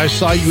Waves, I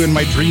Saw You in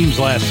My Dreams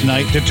last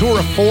night. The Tour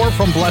of Four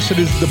from Blessed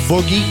is the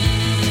Boogie.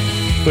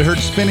 We heard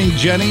Spinning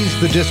Jennies,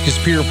 The Disc is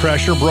Peer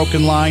Pressure,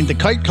 Broken Line. The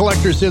Kite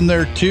Collector's in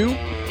there too.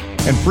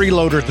 And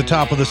Freeloader at the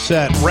top of the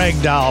set.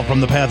 Ragdoll from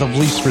the Path of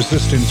Least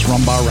Resistance,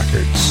 Rumbar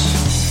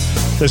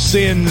Records. The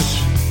Sins,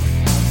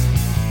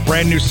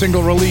 brand new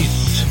single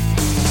release,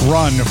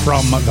 Run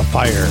from the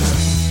Fire.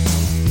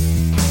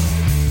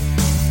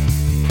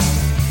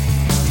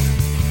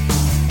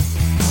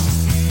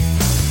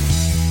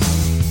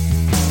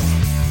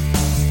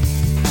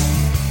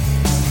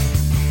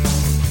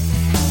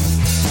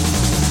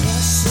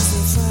 Ashes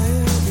of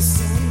fire, the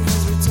sun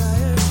has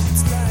retired.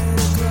 It's light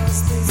across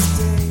this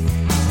day.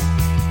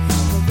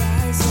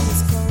 Horizon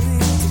is calling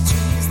to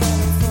trees that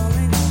are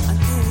falling on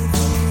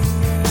anything in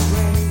their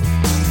way.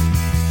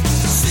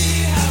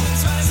 See how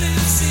it's rising,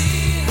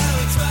 see how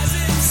it's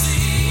rising,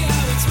 see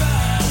how it's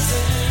rising.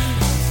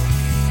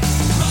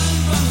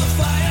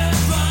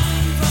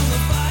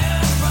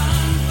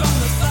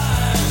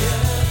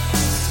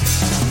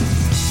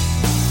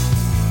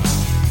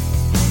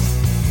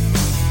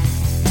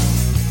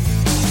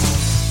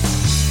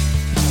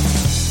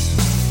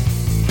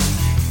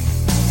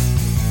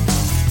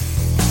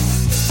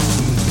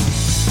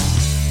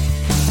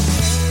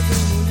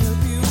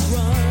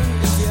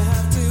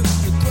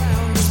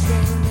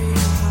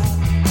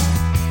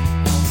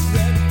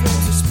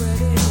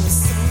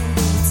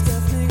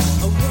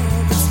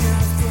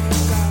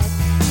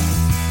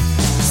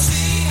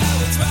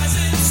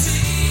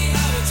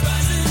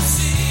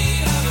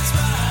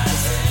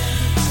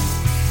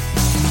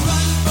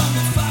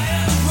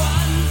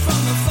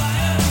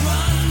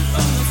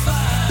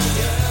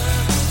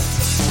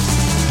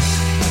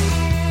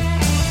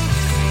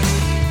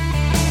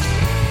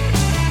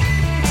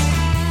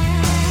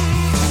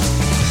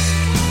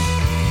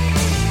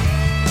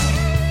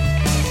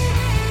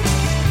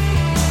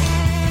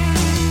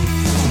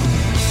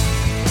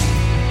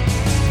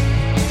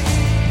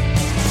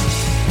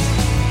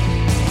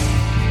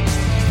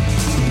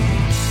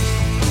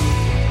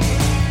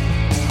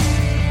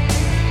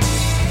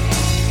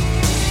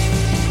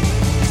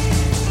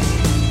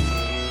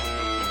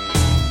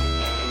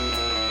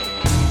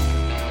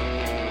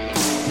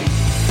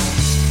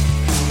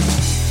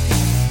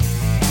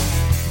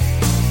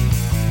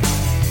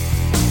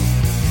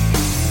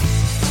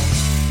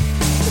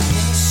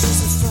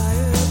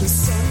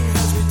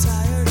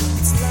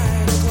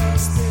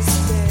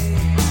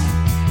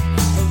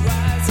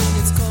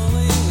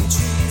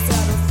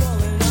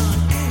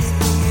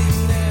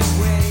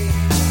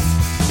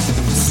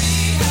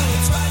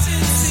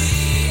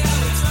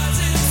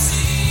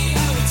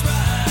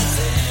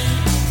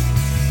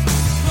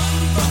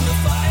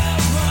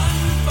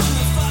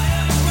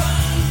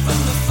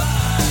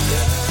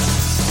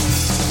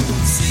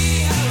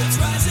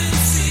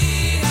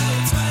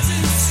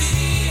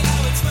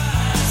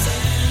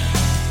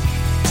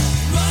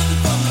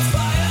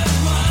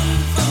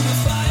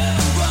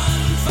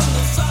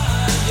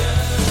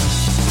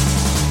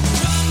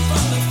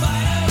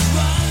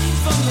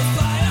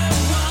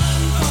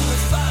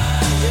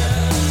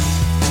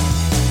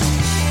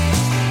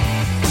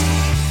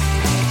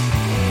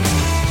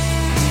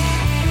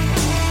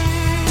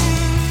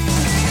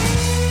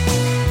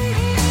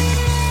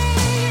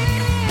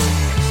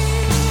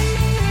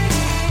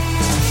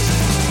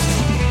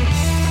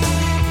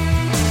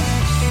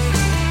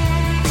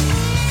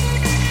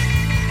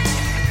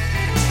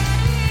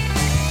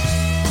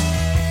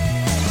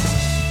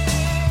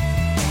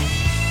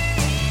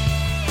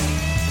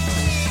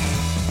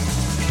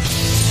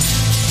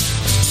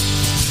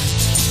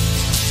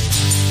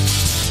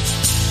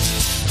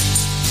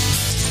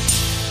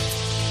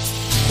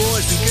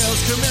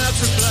 out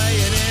to play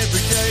and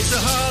every day's a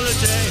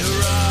holiday,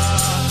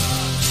 hurrah,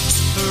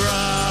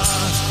 hurrah.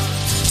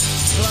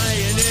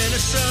 Playing in the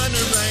sun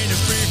and rain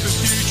and free from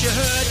future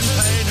hurt and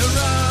pain,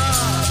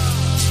 hurrah,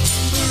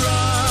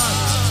 hurrah.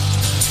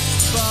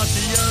 Far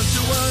too young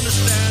to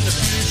understand the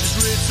future's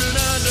written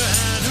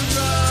underhand,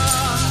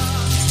 hurrah,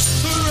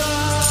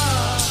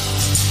 hurrah.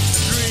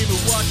 Dream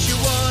of what you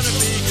wanna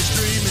be, 'cause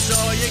dream is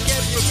all you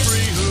get for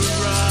free,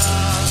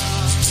 hurrah,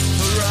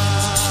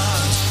 hurrah.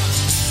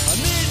 I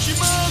need you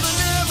more than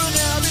ever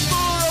now before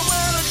I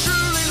well and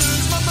truly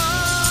lose my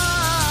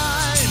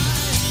mind.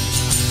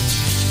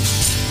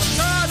 I'm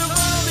tired of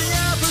all the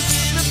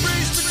apathy that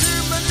brings me to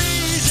my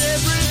knees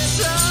every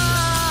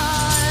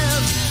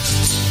time.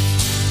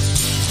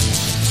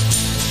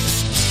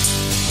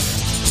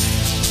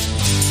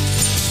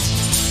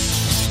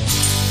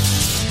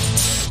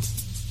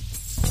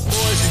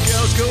 Boys and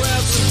girls go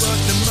out to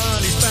work, the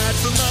money's bad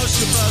for most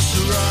of us,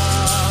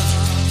 hurrah,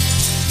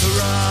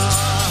 hurrah.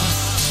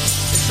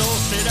 It's all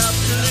set up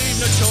to leave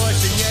no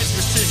choice, and yet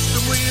resist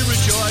and we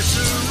rejoice,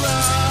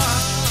 hurrah,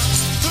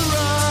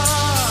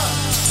 hurrah.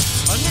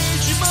 I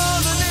need you more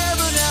than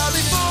ever now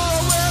before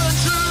I well and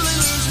truly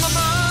lose my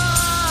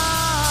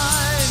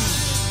mind.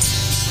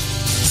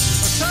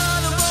 I'm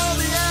tired of all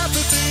the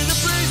apathy that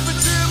brings me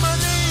to my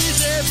knees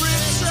every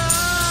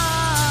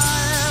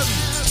time.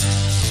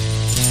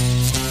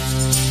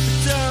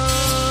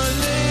 Don't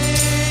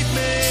leave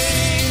me,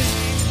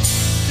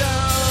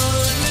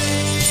 don't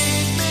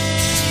leave me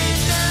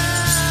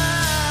now,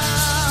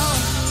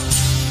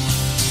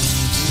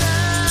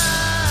 now.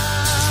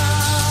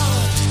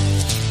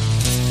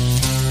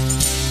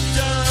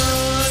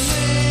 Don't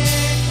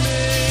leave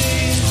me,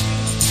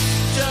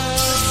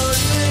 don't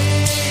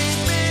leave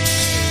me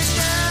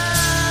now,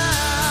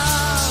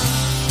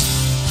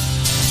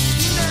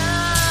 now.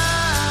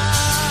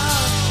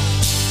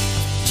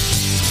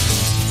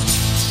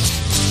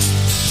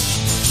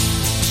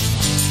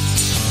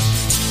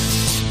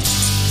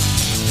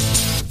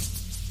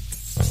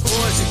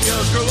 Boys and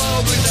girls grow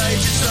old with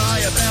age and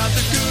sigh about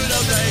the good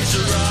old days,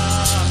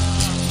 hurrah,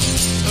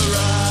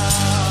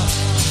 hurrah.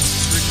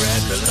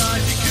 Regret the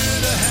life you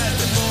could have had,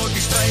 the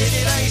mortgage paid,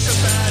 it ain't so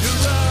bad,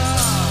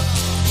 hurrah,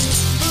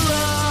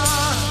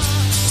 hurrah.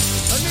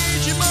 I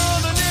need you more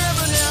than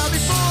ever now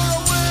before I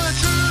will and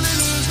truly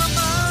lose my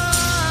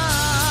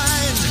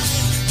mind.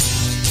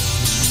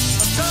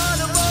 I'm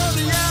tired of all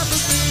the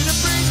apathy that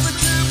brings me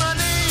to my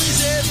knees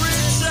every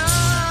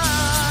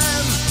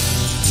time.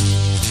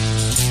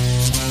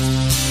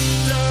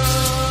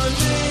 Don't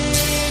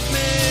leave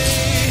me,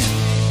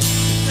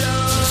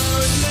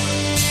 don't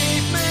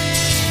leave me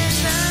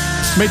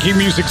now. Making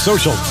music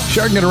social,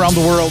 sharing it around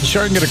the world,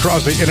 sharing it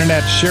across the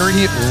internet, sharing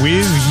it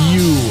with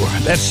you.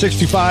 That's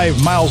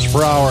 65 miles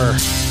per hour.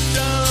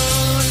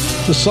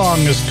 The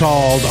song is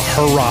called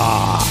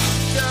Hurrah.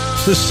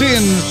 The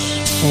Sins,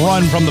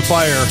 Run from the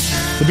Fire.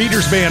 The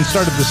Beaters Band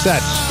started the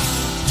set.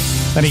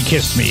 Then He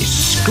Kissed Me.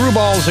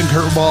 Screwballs and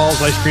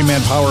Curveballs, Ice Cream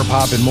Man, Power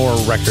Pop, and more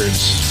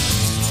records.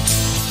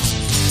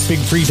 Big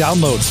free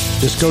download.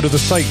 Just go to the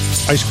site,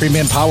 Ice Cream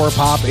Man, Power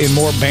Pop, and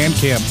more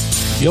Bandcamp.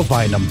 You'll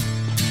find them.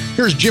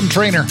 Here's Jim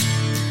Traynor.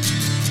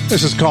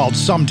 This is called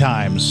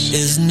Sometimes.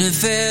 Isn't it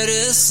fair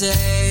to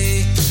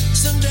say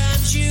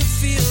sometimes you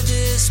feel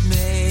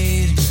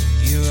dismayed?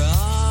 Your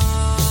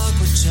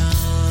awkward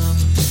tongue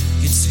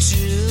gets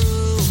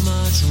too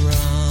much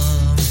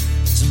wrong.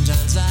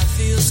 Sometimes I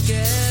feel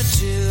scared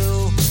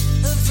too,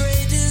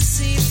 afraid to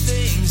see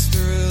things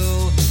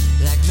through,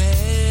 like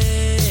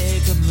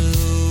make a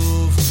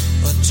move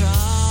or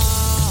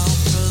talk.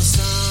 For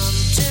sometimes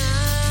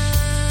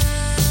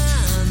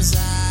I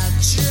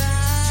try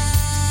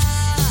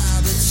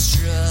but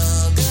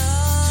struggle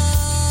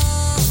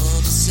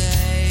to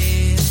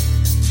say.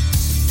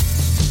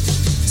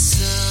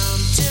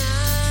 Sometimes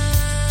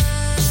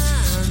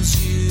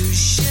you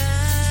shine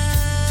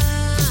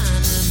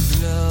and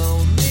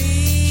blow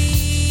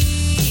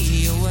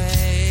me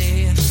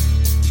away.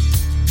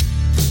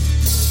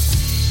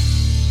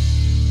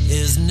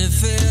 Isn't it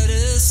fair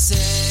to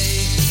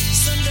say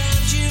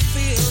sometimes you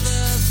feel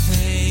the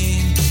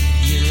pain?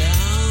 Your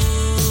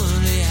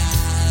lonely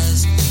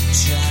eyes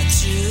try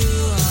too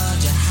hard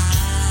to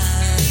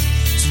hide.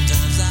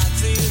 Sometimes I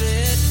feel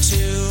it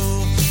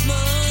too,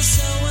 more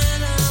so when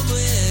I'm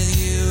with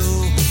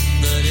you.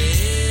 But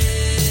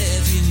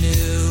if you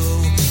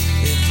knew,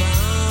 if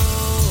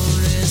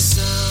only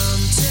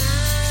sometimes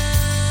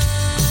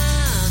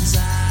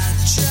I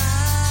try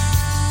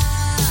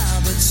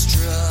but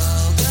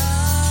struggle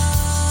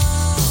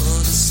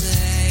to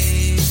say.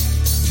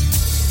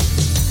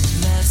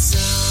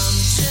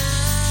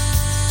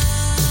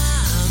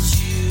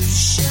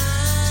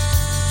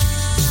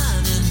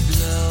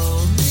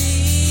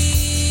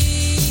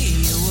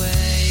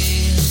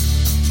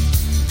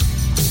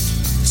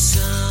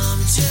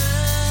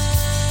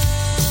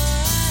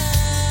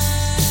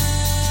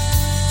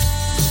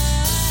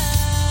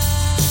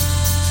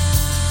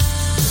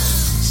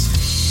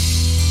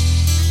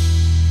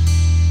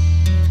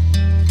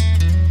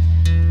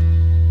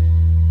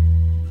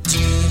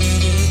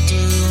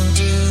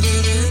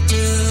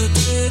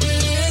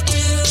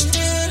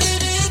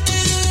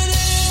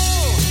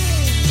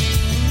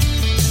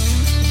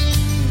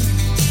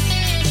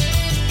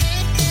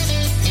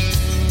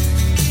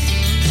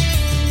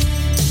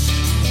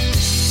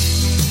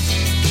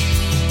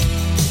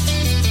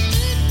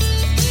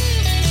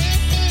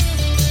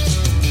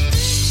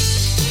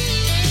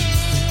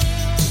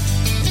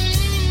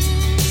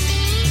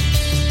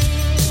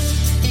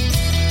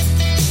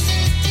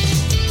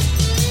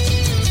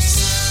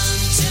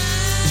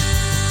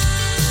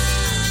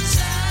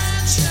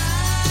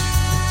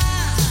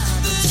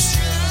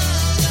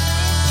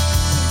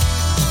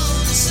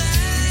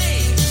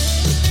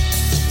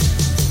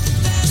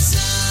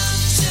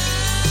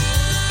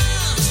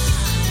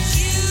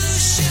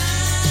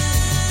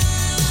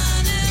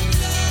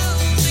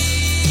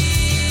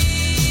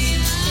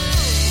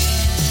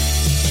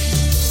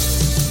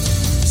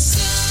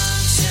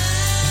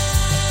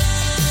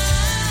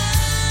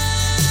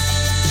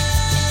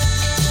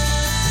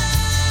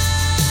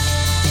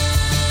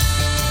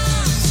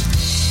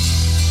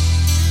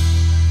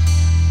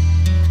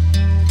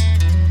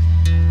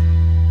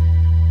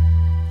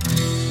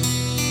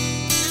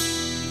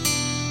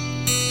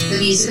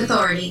 Music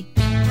Authority.